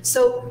point.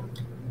 So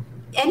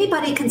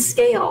anybody can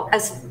scale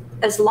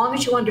as long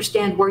as you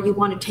understand where you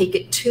want to take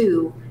it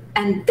to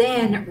and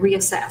then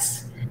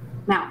reassess.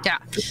 Now,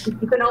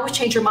 you can always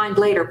change your mind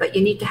later, but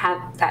you need to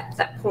have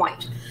that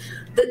point.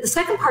 The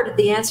second part of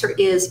the answer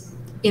is,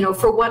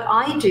 for what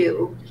I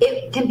do,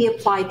 it can be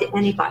applied to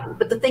anybody.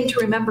 But the thing to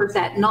remember is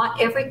that not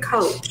every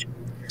coach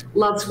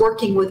loves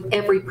working with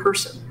every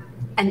person,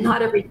 and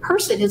not every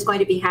person is going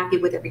to be happy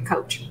with every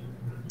coach.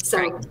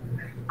 So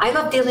I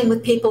love dealing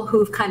with people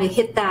who've kind of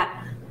hit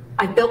that,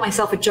 I've built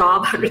myself a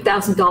job,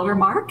 $100,000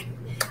 mark,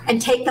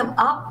 and take them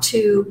up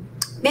to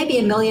maybe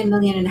 $1 million, $1.5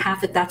 million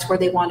if that's where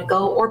they want to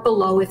go, or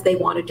below if they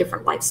want a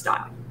different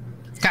lifestyle.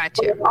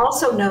 Gotcha. I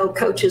also know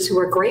coaches who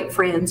are great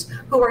friends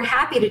who are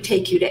happy to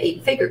take you to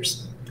 8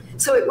 figures.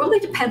 So it really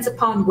depends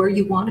upon where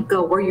you want to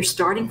go, where you're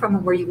starting from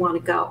and where you want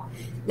to go.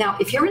 Now,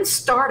 if you're in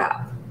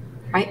startup,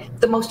 right,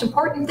 the most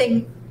important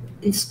thing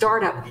in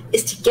startup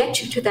is to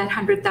get you to that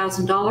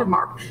 $100,000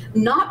 mark,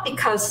 not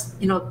because,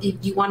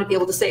 you want to be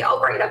able to say, oh,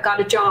 great, I've got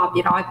a job,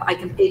 I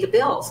can pay the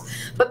bills,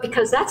 but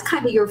because that's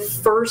kind of your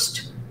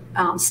first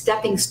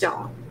stepping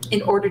stone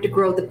in order to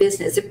grow the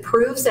business. It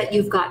proves that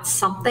you've got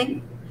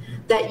something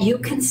that you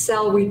can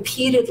sell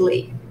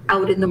repeatedly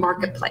out in the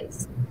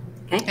marketplace.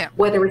 Okay? Yeah.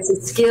 Whether it's a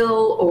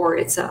skill or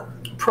it's a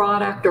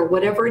product or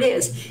whatever it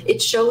is,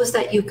 it shows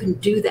that you can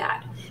do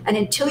that. And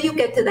until you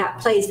get to that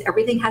place,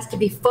 everything has to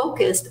be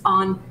focused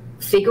on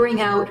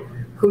figuring out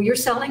who you're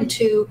selling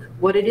to,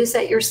 what it is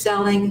that you're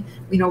selling,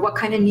 what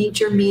kind of needs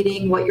you're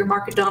meeting, what your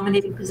market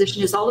dominating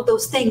position is, all of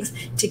those things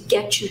to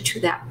get you to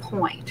that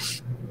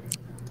point.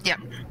 Yeah.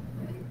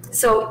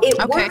 So it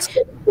works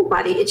for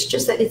everybody. It's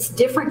just that it's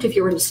different if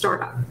you're in a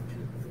startup.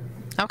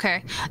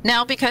 Okay.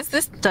 Now, because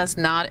this does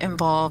not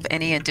involve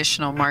any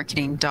additional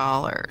marketing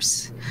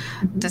dollars,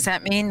 does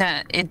that mean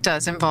that it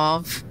does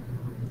involve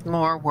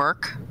more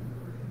work?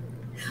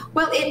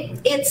 Well,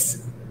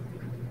 it's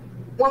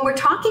when we're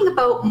talking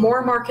about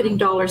more marketing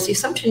dollars, the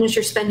assumption is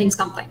you're spending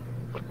something.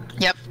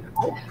 Yep.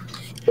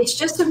 It's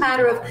just a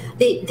matter of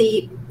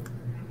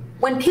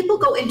when people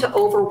go into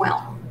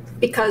overwhelm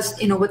because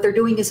what they're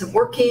doing isn't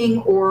working,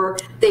 or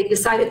they've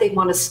decided they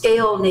want to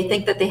scale and they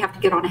think that they have to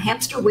get on a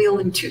hamster wheel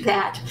and do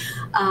that.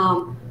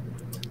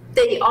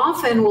 They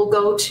often will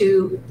go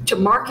to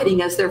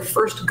marketing as their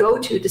first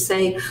go-to to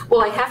say,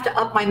 well, I have to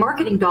up my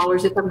marketing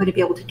dollars if I'm going to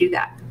be able to do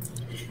that.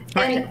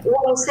 Right. And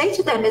what I'll say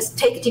to them is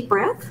take a deep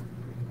breath,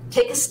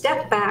 take a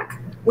step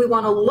back. We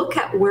want to look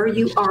at where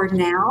you are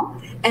now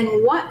and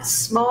what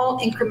small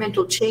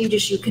incremental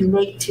changes you can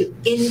make to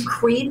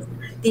increase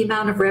the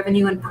amount of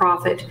revenue and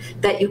profit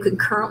that you can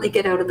currently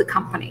get out of the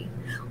company.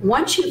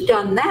 Once you've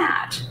done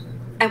that,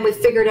 and we've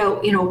figured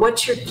out,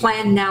 what's your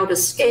plan now to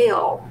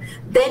scale,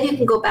 then you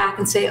can go back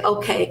and say,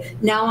 okay,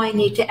 now I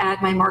need to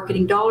add my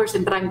marketing dollars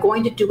in, but I'm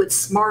going to do it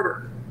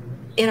smarter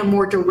in a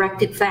more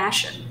directed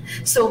fashion.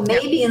 So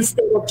maybe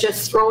instead of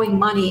just throwing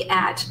money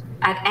at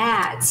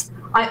ads,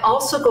 I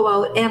also go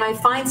out and I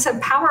find some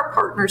power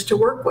partners to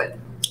work with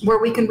where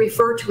we can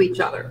refer to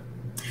each other.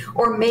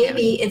 Or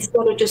maybe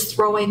instead of just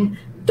throwing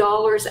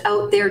dollars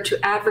out there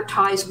to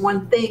advertise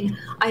one thing,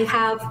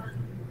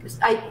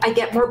 I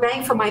get more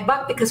bang for my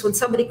buck because when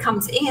somebody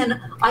comes in,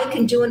 I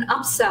can do an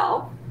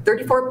upsell.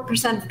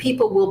 34% of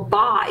people will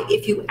buy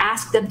if you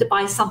ask them to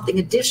buy something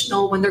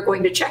additional when they're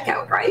going to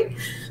checkout, right?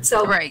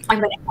 So, right.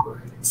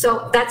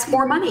 So that's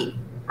more money,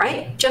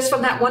 right? Just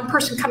from that one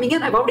person coming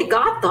in, I've already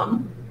got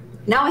them.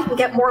 Now I can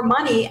get more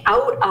money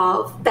out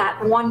of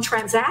that one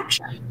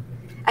transaction.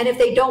 And if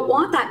they don't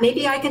want that,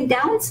 maybe I can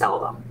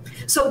downsell them.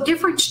 So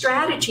different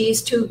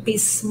strategies to be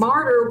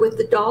smarter with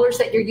the dollars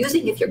that you're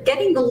using. If you're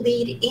getting the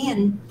lead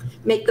in,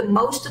 make the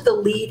most of the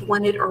lead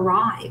when it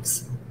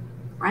arrives,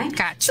 right?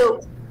 Gotcha.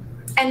 So,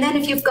 and then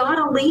if you've got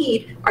a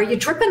lead, are you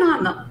dripping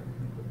on them,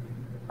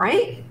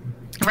 right?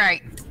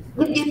 Right.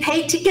 You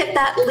paid to get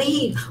that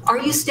lead. Are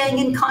you staying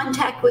in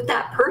contact with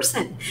that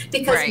person?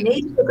 Because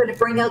maybe they're going to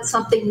bring out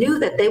something new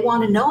that they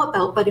want to know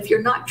about, but if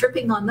you're not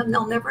dripping on them,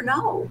 they'll never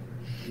know.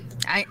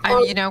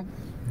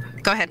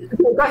 Go ahead.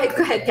 Go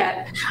ahead,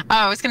 Kat.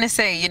 I was going to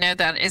say,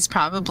 that is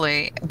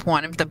probably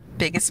one of the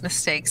biggest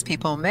mistakes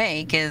people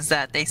make is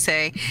that they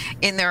say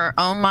in their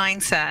own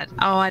mindset,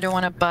 oh, I don't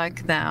want to bug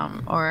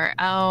them, or,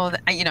 oh,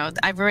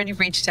 I've already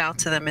reached out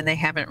to them and they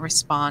haven't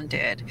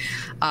responded.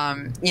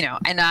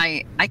 And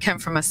I come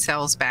from a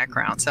sales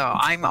background, so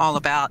I'm all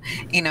about,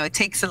 it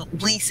takes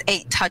at least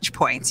 8 touch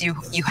points.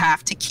 You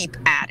have to keep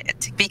at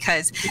it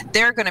because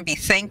they're going to be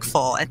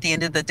thankful at the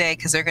end of the day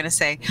because they're going to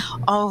say,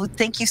 oh,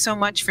 thank you so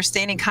much for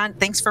staying in contact.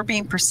 Thanks for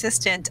being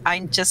persistent.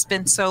 I've just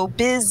been so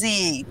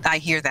busy. I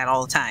hear that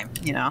all the time,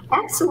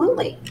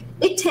 Absolutely.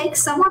 It takes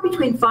somewhere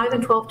between 5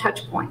 and 12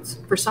 touch points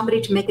for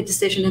somebody to make a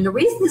decision. And the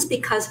reason is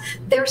because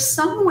they're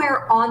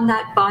somewhere on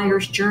that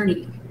buyer's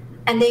journey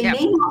and they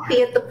may not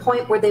be at the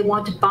point where they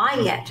want to buy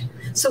yet.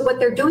 So what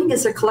they're doing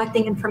is they're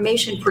collecting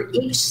information for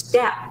each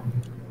step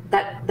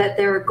that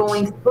they're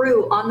going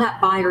through on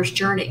that buyer's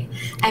journey.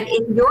 And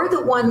if you're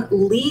the one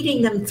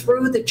leading them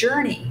through the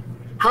journey,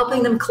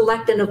 helping them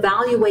collect and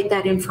evaluate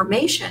that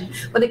information,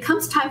 when it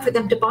comes time for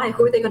them to buy,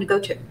 who are they going to go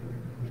to?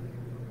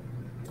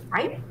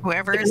 Right?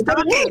 Whoever is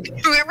talking.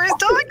 You're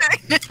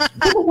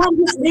the one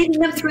who's leading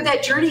them through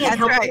that journey and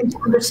helping them to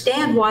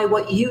understand why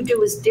what you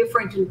do is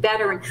different and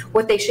better and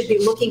what they should be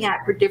looking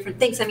at for different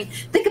things. I mean,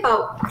 think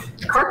about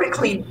carpet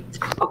cleaning.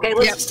 Okay,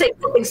 let's just take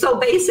something so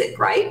basic,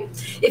 right?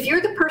 If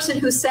you're the person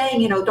who's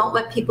saying, don't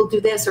let people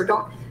do this, or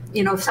don't,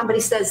 if somebody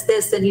says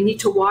this, then you need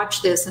to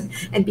watch this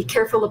and be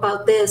careful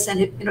about this. And,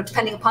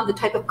 depending upon the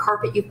type of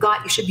carpet you've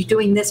got, you should be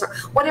doing this or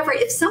whatever.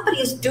 If somebody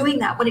is doing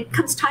that, when it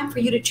comes time for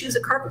you to choose a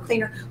carpet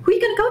cleaner, who are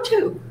you going to go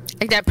to?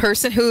 Like that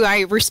person who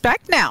I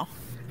respect now.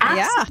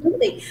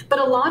 Absolutely. Yeah. But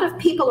a lot of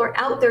people are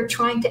out there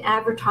trying to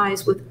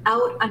advertise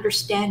without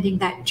understanding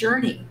that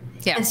journey.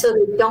 Yeah. And so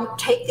they don't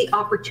take the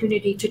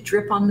opportunity to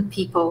drip on the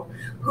people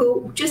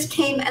who just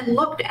came and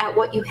looked at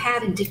what you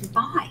had and didn't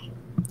buy.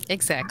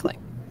 Exactly.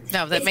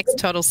 No, that makes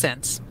total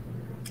sense.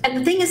 And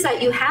the thing is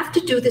that you have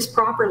to do this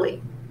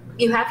properly.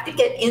 You have to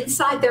get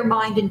inside their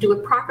mind and do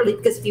it properly,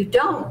 because if you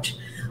don't,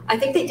 I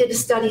think they did a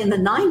study in the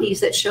 90s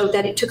that showed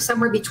that it took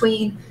somewhere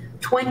between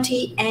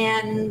 20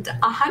 and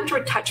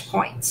 100 touch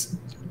points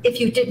if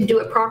you didn't do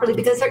it properly,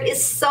 because there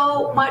is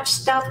so much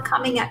stuff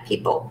coming at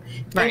people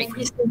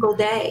every single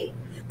day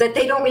that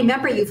they don't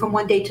remember you from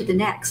one day to the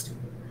next.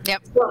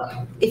 Yep.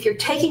 So if you're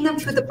taking them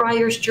through the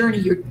buyer's journey,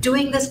 you're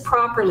doing this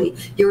properly,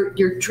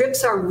 your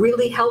drips are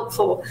really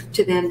helpful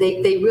to them.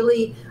 They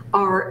really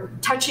are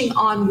touching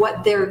on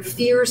what their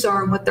fears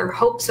are and what their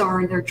hopes are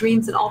and their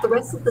dreams and all the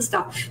rest of the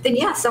stuff. Then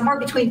somewhere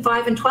between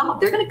 5 and 12,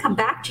 they're going to come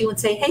back to you and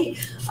say, hey,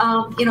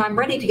 I'm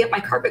ready to get my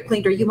carpet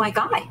cleaned. Are you my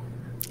guy?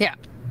 Yeah.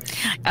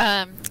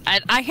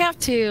 I have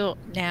to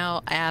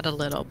now add a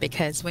little,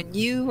 because when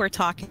you were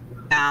talking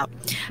about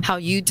how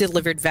you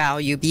delivered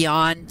value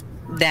beyond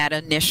that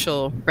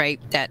initial, right,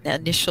 that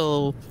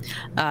initial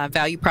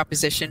value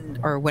proposition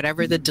or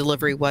whatever the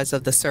delivery was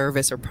of the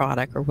service or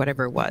product or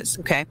whatever it was.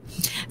 Okay.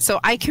 So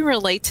I can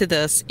relate to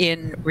this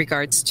in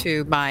regards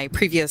to my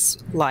previous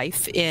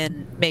life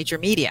in major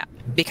media,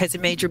 because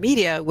in major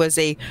media was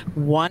a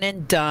one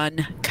and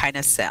done kind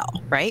of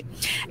sell, right?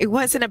 It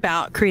wasn't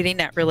about creating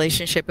that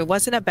relationship. It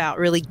wasn't about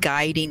really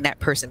guiding that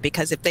person,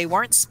 because if they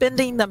weren't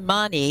spending the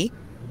money,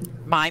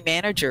 my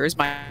managers,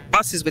 my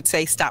bosses would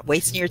say, stop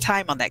wasting your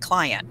time on that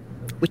client,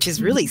 which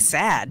is really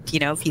sad,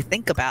 if you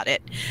think about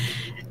it,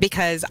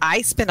 because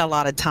I spend a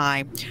lot of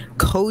time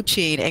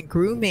coaching and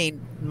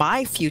grooming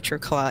my future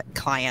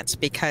clients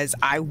because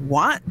I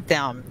want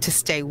them to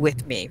stay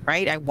with me,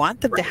 right? I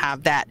want them to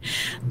have that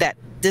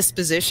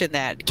disposition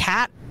that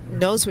Kat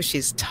knows what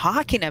she's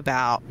talking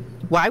about.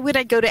 Why would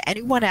I go to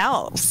anyone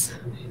else?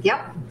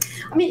 Yep.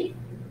 I mean,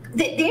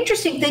 the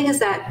interesting thing is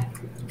that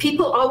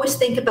people always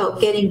think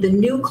about getting the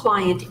new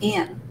client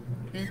in,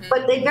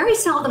 but they very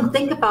seldom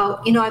think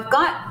about, I've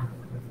got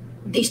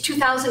these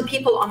 2,000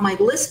 people on my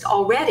list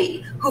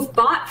already who've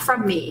bought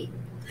from me.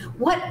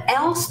 What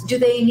else do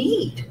they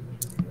need?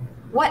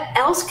 What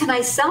else can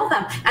I sell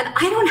them? And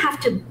I don't have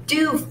to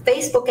do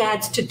Facebook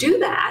ads to do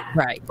that.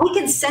 Right. I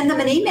can send them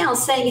an email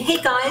saying,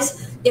 hey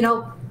guys,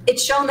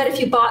 it's shown that if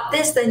you bought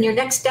this, then your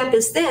next step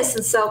is this.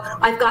 And so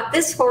I've got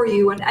this for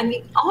you. And I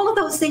mean, all of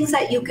those things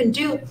that you can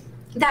do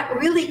that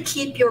really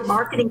keep your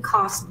marketing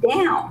costs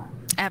down.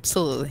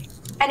 Absolutely.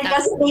 And it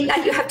doesn't mean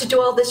that you have to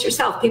do all this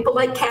yourself. People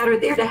like Kat are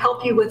there to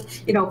help you with,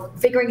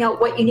 figuring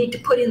out what you need to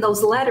put in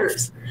those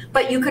letters.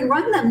 But you can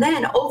run them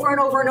then over and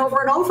over and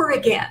over and over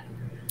again.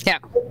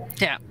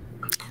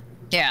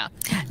 Yeah.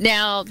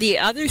 Now, the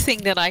other thing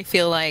that I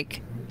feel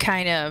like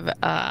kind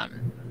of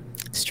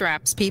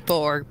straps people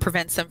or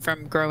prevents them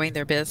from growing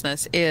their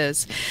business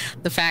is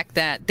the fact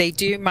that they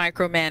do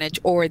micromanage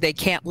or they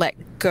can't let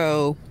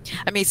go.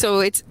 I mean, so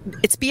it's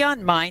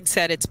beyond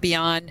mindset. It's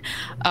beyond,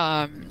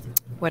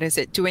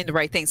 doing the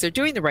right things. They're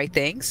doing the right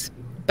things,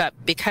 but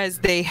because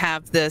they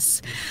have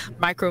this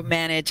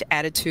micromanage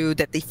attitude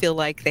that they feel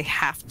like they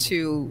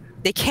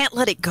can't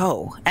let it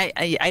go.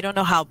 I don't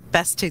know how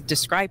best to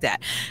describe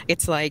that.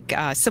 It's like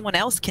someone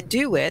else can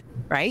do it,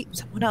 right?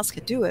 Someone else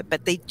can do it,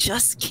 but they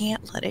just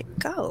can't let it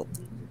go,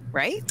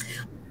 right?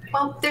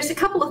 Well, there's a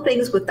couple of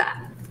things with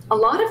that. A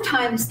lot of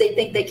times they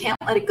think they can't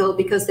let it go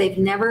because they've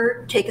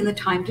never taken the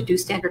time to do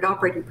standard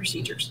operating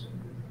procedures.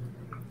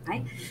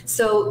 Right?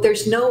 So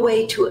there's no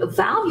way to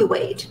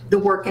evaluate the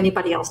work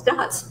anybody else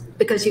does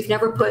because you've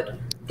never put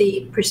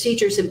the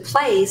procedures in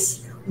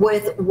place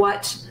with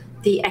what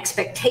the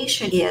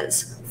expectation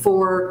is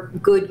for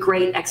good,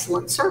 great,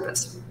 excellent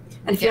service.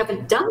 And if you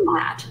haven't done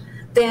that,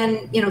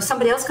 then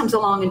somebody else comes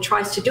along and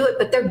tries to do it,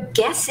 but they're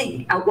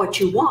guessing at what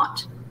you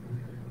want.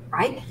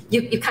 Right?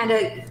 You kind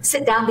of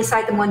sit down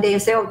beside them one day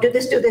and say, oh, do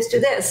this, do this, do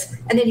this.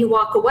 And then you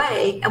walk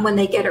away. And when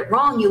they get it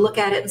wrong, you look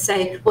at it and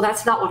say, well,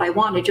 that's not what I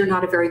wanted. You're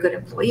not a very good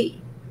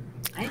employee.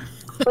 Right?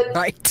 But,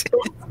 right.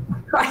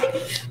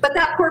 Right. But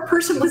that poor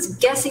person was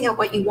guessing at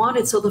what you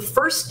wanted. So the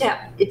first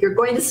step, if you're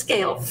going to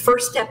scale,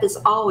 first step is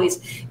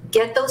always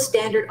get those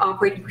standard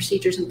operating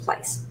procedures in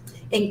place,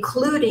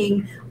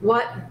 including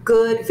what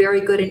good, very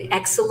good, and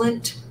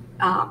excellent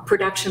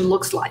production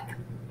looks like.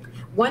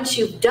 Once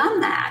you've done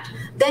that,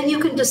 then you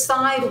can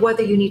decide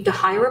whether you need to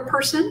hire a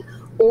person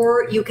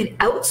or you can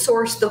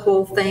outsource the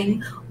whole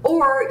thing,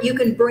 or you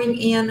can bring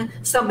in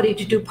somebody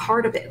to do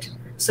part of it.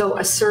 So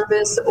a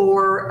service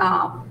or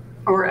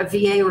a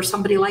VA or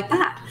somebody like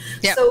that.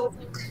 Yep. So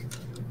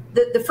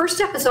the first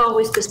step is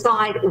always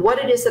decide what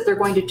it is that they're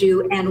going to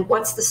do and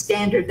what's the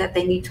standard that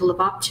they need to live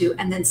up to.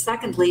 And then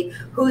secondly,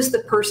 who's the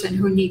person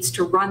who needs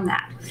to run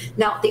that?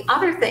 Now, the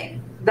other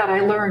thing that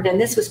I learned,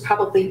 and this was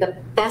probably the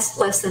best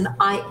lesson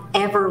I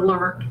ever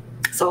learned.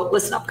 So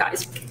listen up,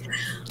 guys.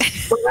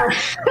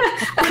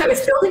 I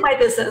was building my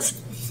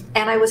business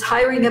and I was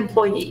hiring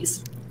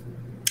employees.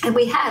 And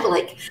we had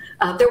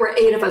there were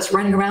 8 of us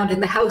running around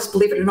in the house.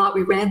 Believe it or not,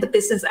 we ran the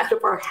business out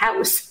of our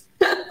house.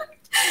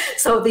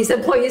 So these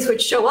employees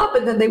would show up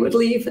and then they would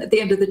leave at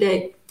the end of the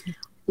day.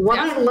 What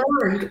I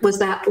learned was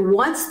that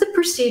once the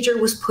procedure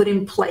was put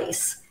in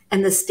place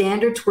and the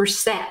standards were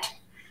set,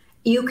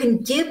 you can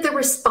give the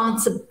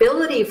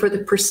responsibility for the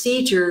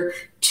procedure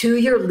to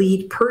your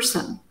lead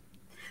person.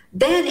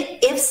 Then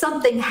if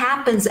something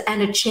happens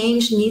and a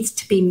change needs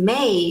to be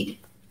made,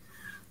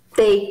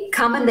 they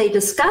come and they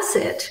discuss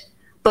it,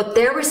 but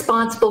they're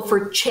responsible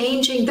for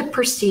changing the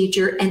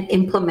procedure and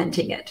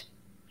implementing it.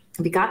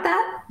 Have you got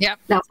that? Yeah.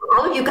 Now, for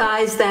all of you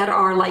guys that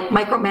are like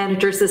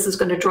micromanagers, this is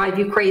going to drive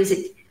you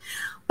crazy.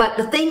 But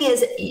the thing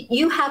is,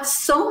 you have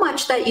so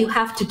much that you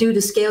have to do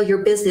to scale your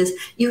business.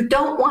 You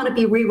don't want to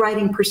be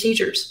rewriting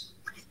procedures.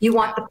 You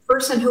want the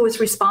person who is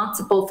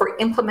responsible for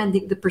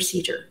implementing the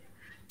procedure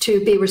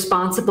to be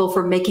responsible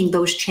for making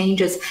those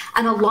changes.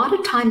 And a lot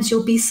of times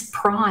you'll be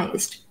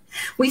surprised.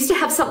 We used to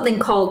have something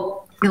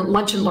called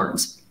lunch and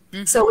learns.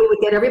 Mm-hmm. So we would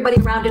get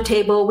everybody around a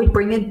table, we'd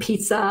bring in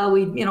pizza,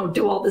 we'd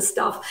do all this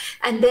stuff.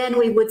 And then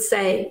we would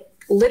say,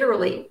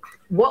 literally,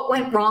 what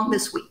went wrong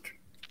this week?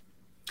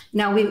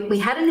 Now, we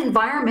had an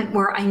environment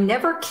where I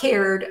never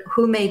cared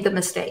who made the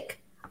mistake.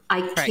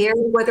 I cared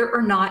whether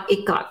or not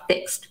it got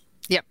fixed.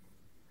 Yep.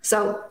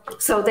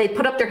 So they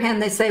put up their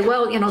hand, they say,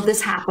 well,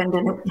 this happened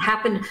and it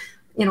happened,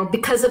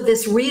 because of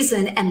this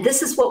reason, and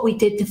this is what we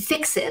did to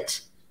fix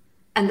it.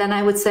 And then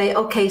I would say,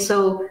 okay,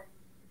 so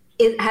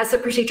has the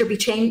procedure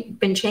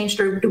been changed,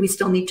 or do we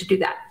still need to do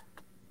that?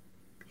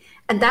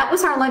 And that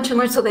was our lunch and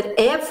learn, so that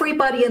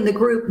everybody in the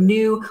group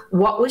knew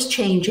what was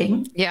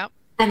changing. Yep.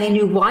 And they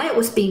knew why it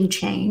was being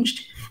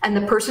changed. And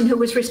the person who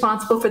was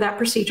responsible for that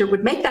procedure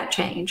would make that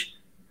change.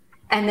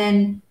 And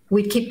then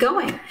we'd keep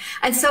going.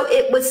 And so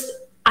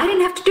I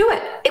didn't have to do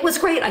it. It was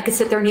great. I could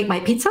sit there and eat my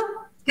pizza.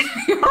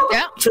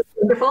 Yeah. Which was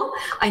wonderful.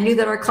 I knew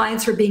that our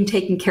clients were being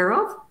taken care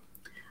of.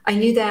 I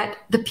knew that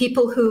the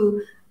people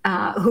who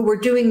were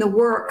doing the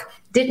work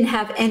didn't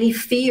have any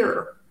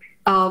fear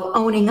of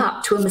owning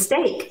up to a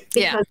mistake.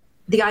 Because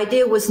the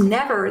idea was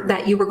never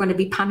that you were going to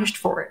be punished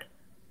for it,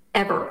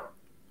 ever.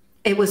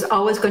 It was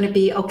always going to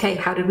be, okay,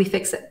 how did we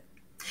fix it?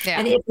 Yeah.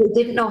 And if we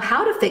didn't know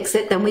how to fix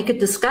it, then we could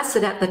discuss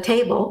it at the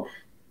table,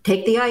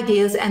 take the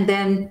ideas, and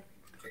then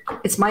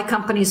it's my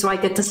company, so I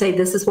get to say,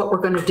 this is what we're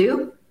going to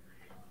do.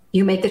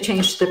 You make the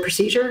change to the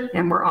procedure,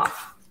 and we're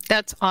off.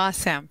 That's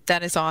awesome.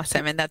 That is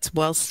awesome. And that's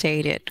well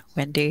stated,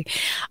 Wendy.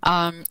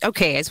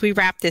 Okay, as we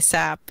wrap this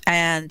up,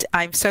 and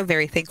I'm so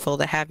very thankful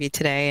to have you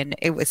today, and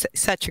it was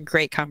such a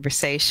great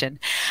conversation.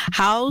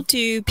 How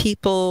do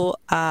people,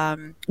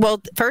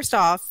 well, first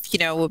off,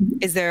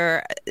 is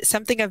there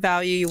something of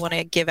value you want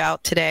to give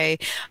out today?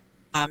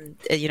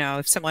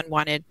 If someone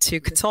wanted to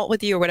consult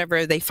with you or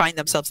whatever, they find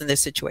themselves in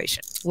this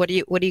situation. What do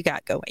you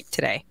got going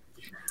today?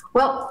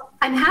 Well,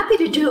 I'm happy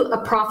to do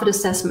a profit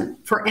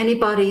assessment for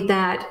anybody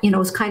that,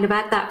 is kind of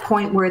at that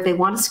point where they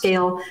want to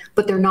scale,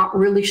 but they're not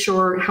really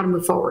sure how to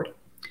move forward.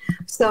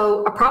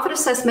 So a profit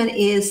assessment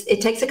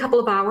it takes a couple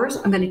of hours.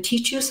 I'm going to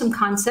teach you some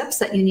concepts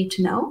that you need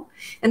to know.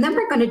 And then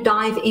we're going to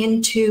dive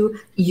into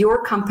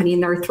your company.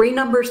 And there are 3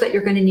 numbers that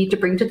you're going to need to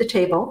bring to the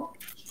table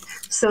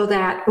so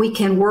that we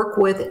can work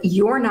with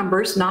your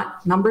numbers,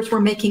 not numbers we're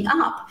making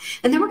up.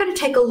 And then we're going to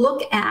take a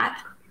look at,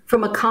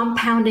 from a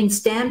compounding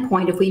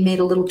standpoint, if we made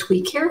a little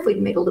tweak here, if we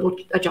made a little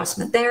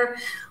adjustment there,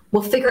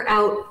 we'll figure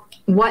out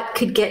what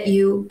could get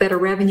you better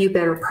revenue,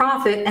 better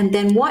profit, and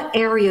then what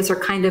areas are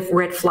kind of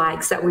red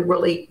flags that we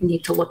really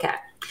need to look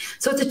at.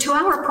 So it's a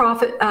 2-hour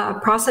profit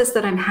process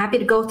that I'm happy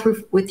to go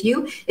through with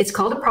you. It's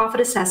called a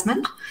profit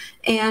assessment,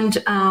 and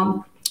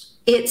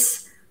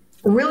it's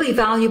really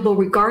valuable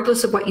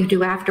regardless of what you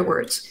do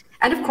afterwards.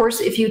 And of course,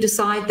 if you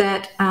decide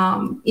that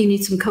you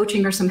need some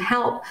coaching or some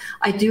help,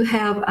 I do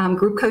have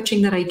group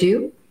coaching that I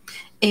do.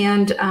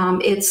 And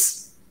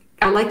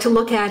I like to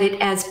look at it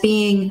as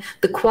being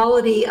the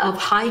quality of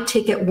high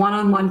ticket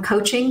one-on-one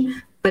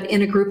coaching, but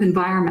in a group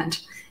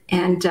environment.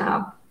 And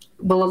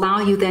will allow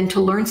you then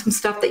to learn some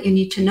stuff that you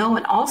need to know,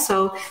 and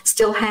also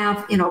still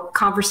have,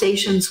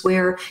 conversations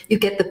where you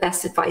get the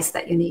best advice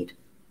that you need.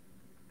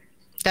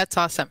 That's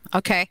awesome.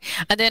 Okay.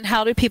 And then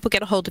how do people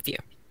get a hold of you?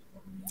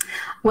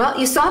 Well,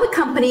 you saw the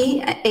company,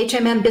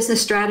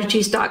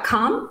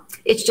 hmmbusinessstrategies.com.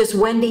 It's just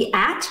Wendy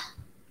at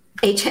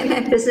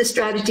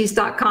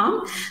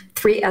hmmbusinessstrategies.com,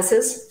 3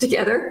 S's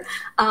together.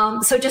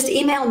 So just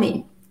email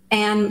me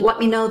and let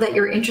me know that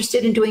you're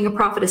interested in doing a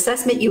profit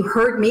assessment. You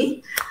heard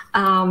me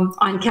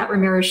on Kat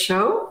Ramirez's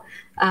show.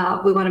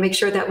 We want to make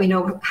sure that we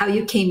know how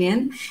you came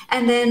in.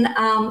 And then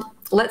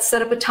let's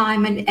set up a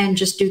time and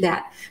just do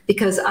that,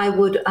 because I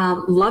would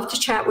love to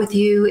chat with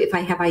you. If I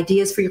have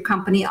ideas for your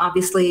company,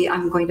 obviously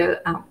I'm going to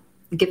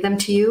give them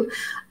to you.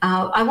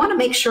 I want to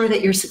make sure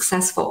that you're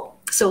successful.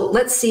 So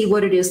let's see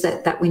what it is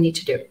that we need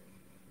to do.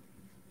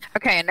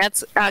 Okay, and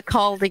that's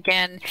called,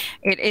 again,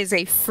 it is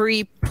a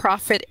free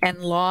profit and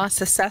loss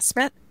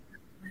assessment.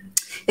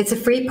 It's a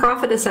free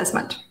profit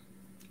assessment.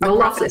 No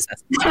losses.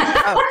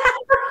 Oh.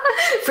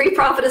 Free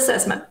profit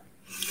assessment.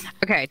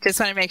 Okay,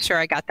 just want to make sure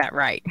I got that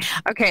right.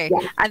 Okay,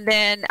 yeah. And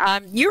then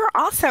you're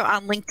also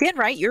on LinkedIn,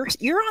 right?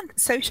 You're on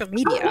social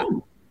media.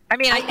 I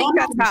mean, I think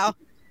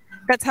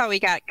that's how we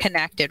got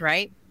connected,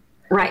 right?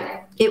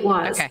 Right, it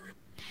was. Okay.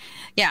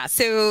 Yeah,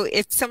 so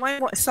if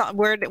someone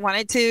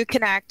wanted to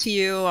connect to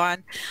you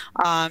on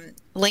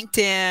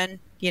LinkedIn,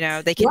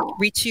 they can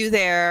reach you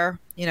there,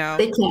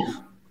 They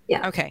can,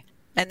 yeah. Okay,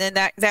 and then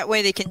that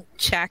way they can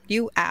check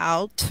you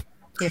out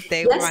if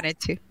they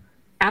wanted to.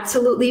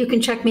 Absolutely, you can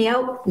check me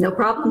out, no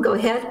problem, go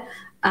ahead.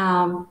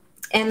 And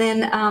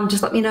then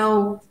just let me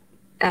know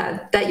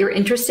that you're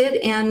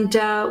interested, and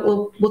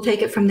we'll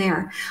take it from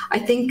there. I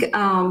think,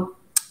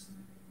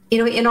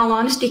 in all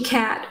honesty,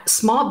 Kat,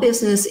 small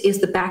business is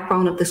the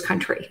backbone of this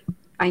country.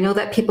 I know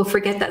that people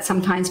forget that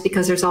sometimes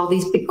because there's all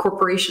these big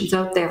corporations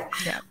out there.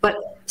 Yeah. But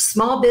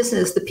small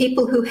business, the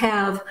people who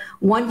have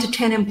 1 to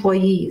 10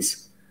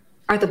 employees,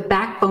 are the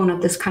backbone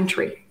of this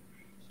country.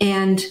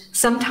 And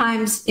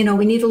sometimes, we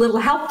need a little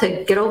help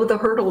to get over the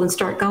hurdle and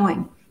start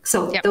going.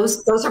 So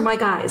those are my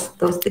guys.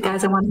 Those are the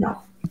guys I want to know.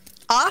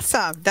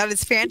 Awesome. That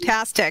is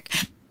fantastic.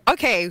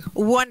 Okay,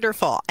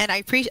 wonderful. And I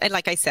appreciate,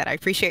 like I said, I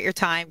appreciate your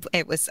time.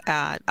 It was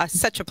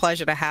such a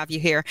pleasure to have you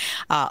here.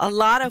 A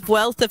lot of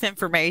wealth of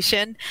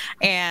information.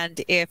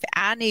 And if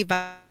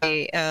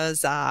anybody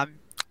is,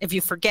 if you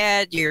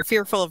forget, you're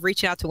fearful of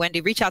reaching out to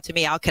Wendy, reach out to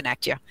me. I'll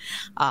connect you.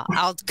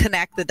 I'll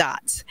connect the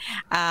dots.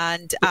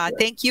 And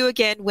thank you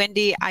again,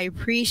 Wendy. I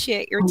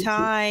appreciate your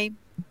time.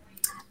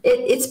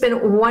 It's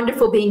been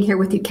wonderful being here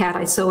with you, Kat.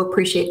 I so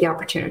appreciate the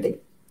opportunity.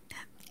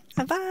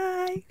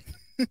 Bye.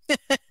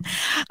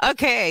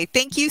 Okay,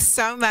 thank you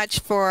so much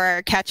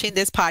for catching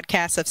this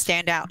podcast of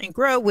Stand Out and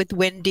Grow with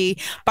Wendy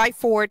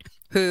Byford,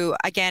 who,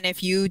 again,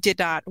 if you did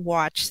not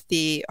watch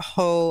the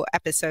whole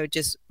episode,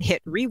 just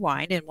hit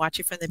rewind and watch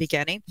it from the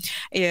beginning.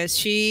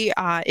 She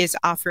is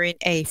offering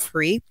a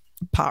free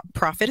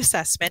profit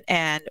assessment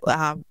and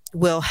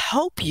will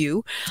help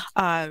you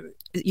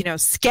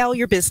scale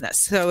your business.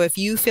 So if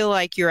you feel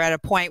like you're at a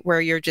point where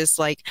you're just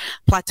like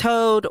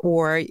plateaued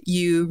or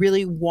you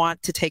really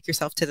want to take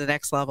yourself to the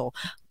next level,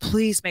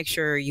 please make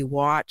sure you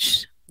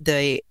watch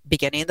the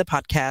beginning of the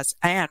podcast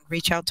and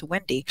reach out to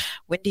Wendy.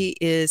 Wendy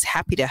is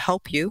happy to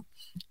help you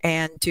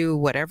and do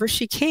whatever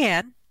she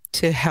can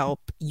to help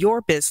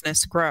your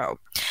business grow.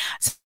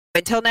 So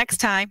until next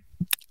time,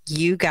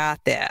 you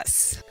got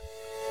this.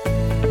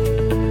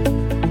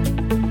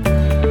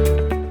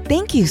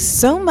 Thank you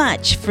so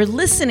much for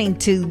listening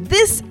to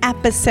this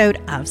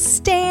episode of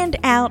Stand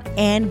Out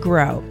and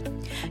Grow.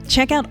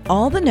 Check out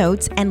all the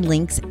notes and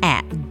links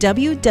at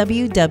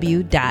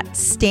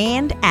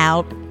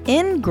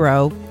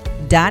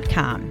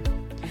www.standoutandgrow.com.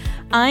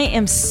 I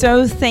am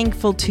so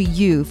thankful to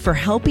you for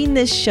helping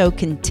this show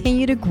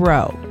continue to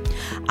grow.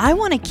 I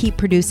want to keep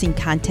producing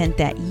content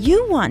that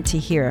you want to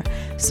hear,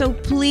 so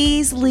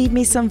please leave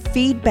me some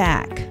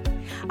feedback.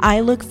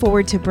 I look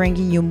forward to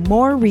bringing you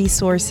more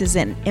resources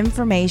and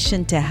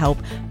information to help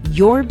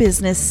your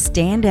business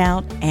stand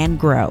out and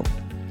grow.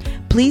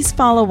 Please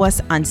follow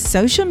us on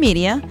social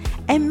media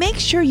and make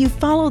sure you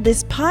follow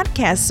this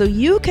podcast so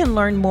you can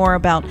learn more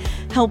about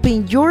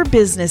helping your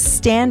business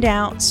stand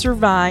out,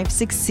 survive,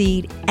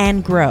 succeed,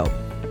 and grow.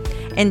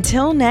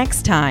 Until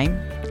next time,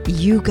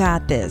 you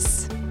got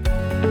this.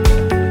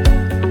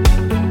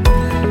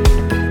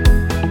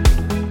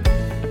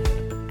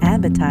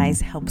 Advertise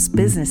helps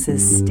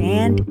businesses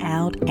stand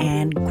out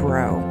and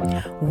grow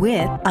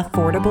with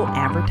affordable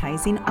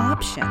advertising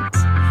options.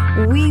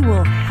 We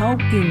will help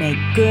you make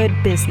good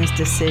business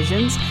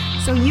decisions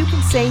so you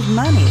can save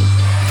money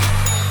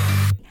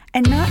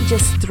and not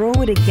just throw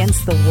it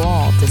against the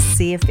wall to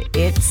see if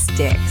it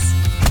sticks.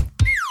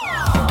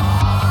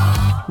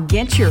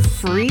 Get your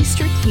free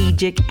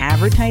strategic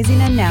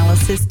advertising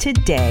analysis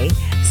today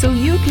so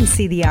you can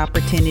see the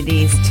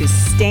opportunities to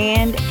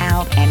stand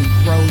out and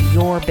grow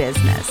your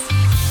business.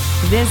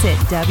 Visit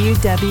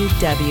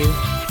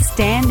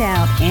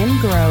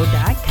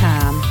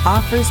www.standoutandgrow.com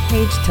offers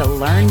page to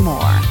learn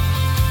more.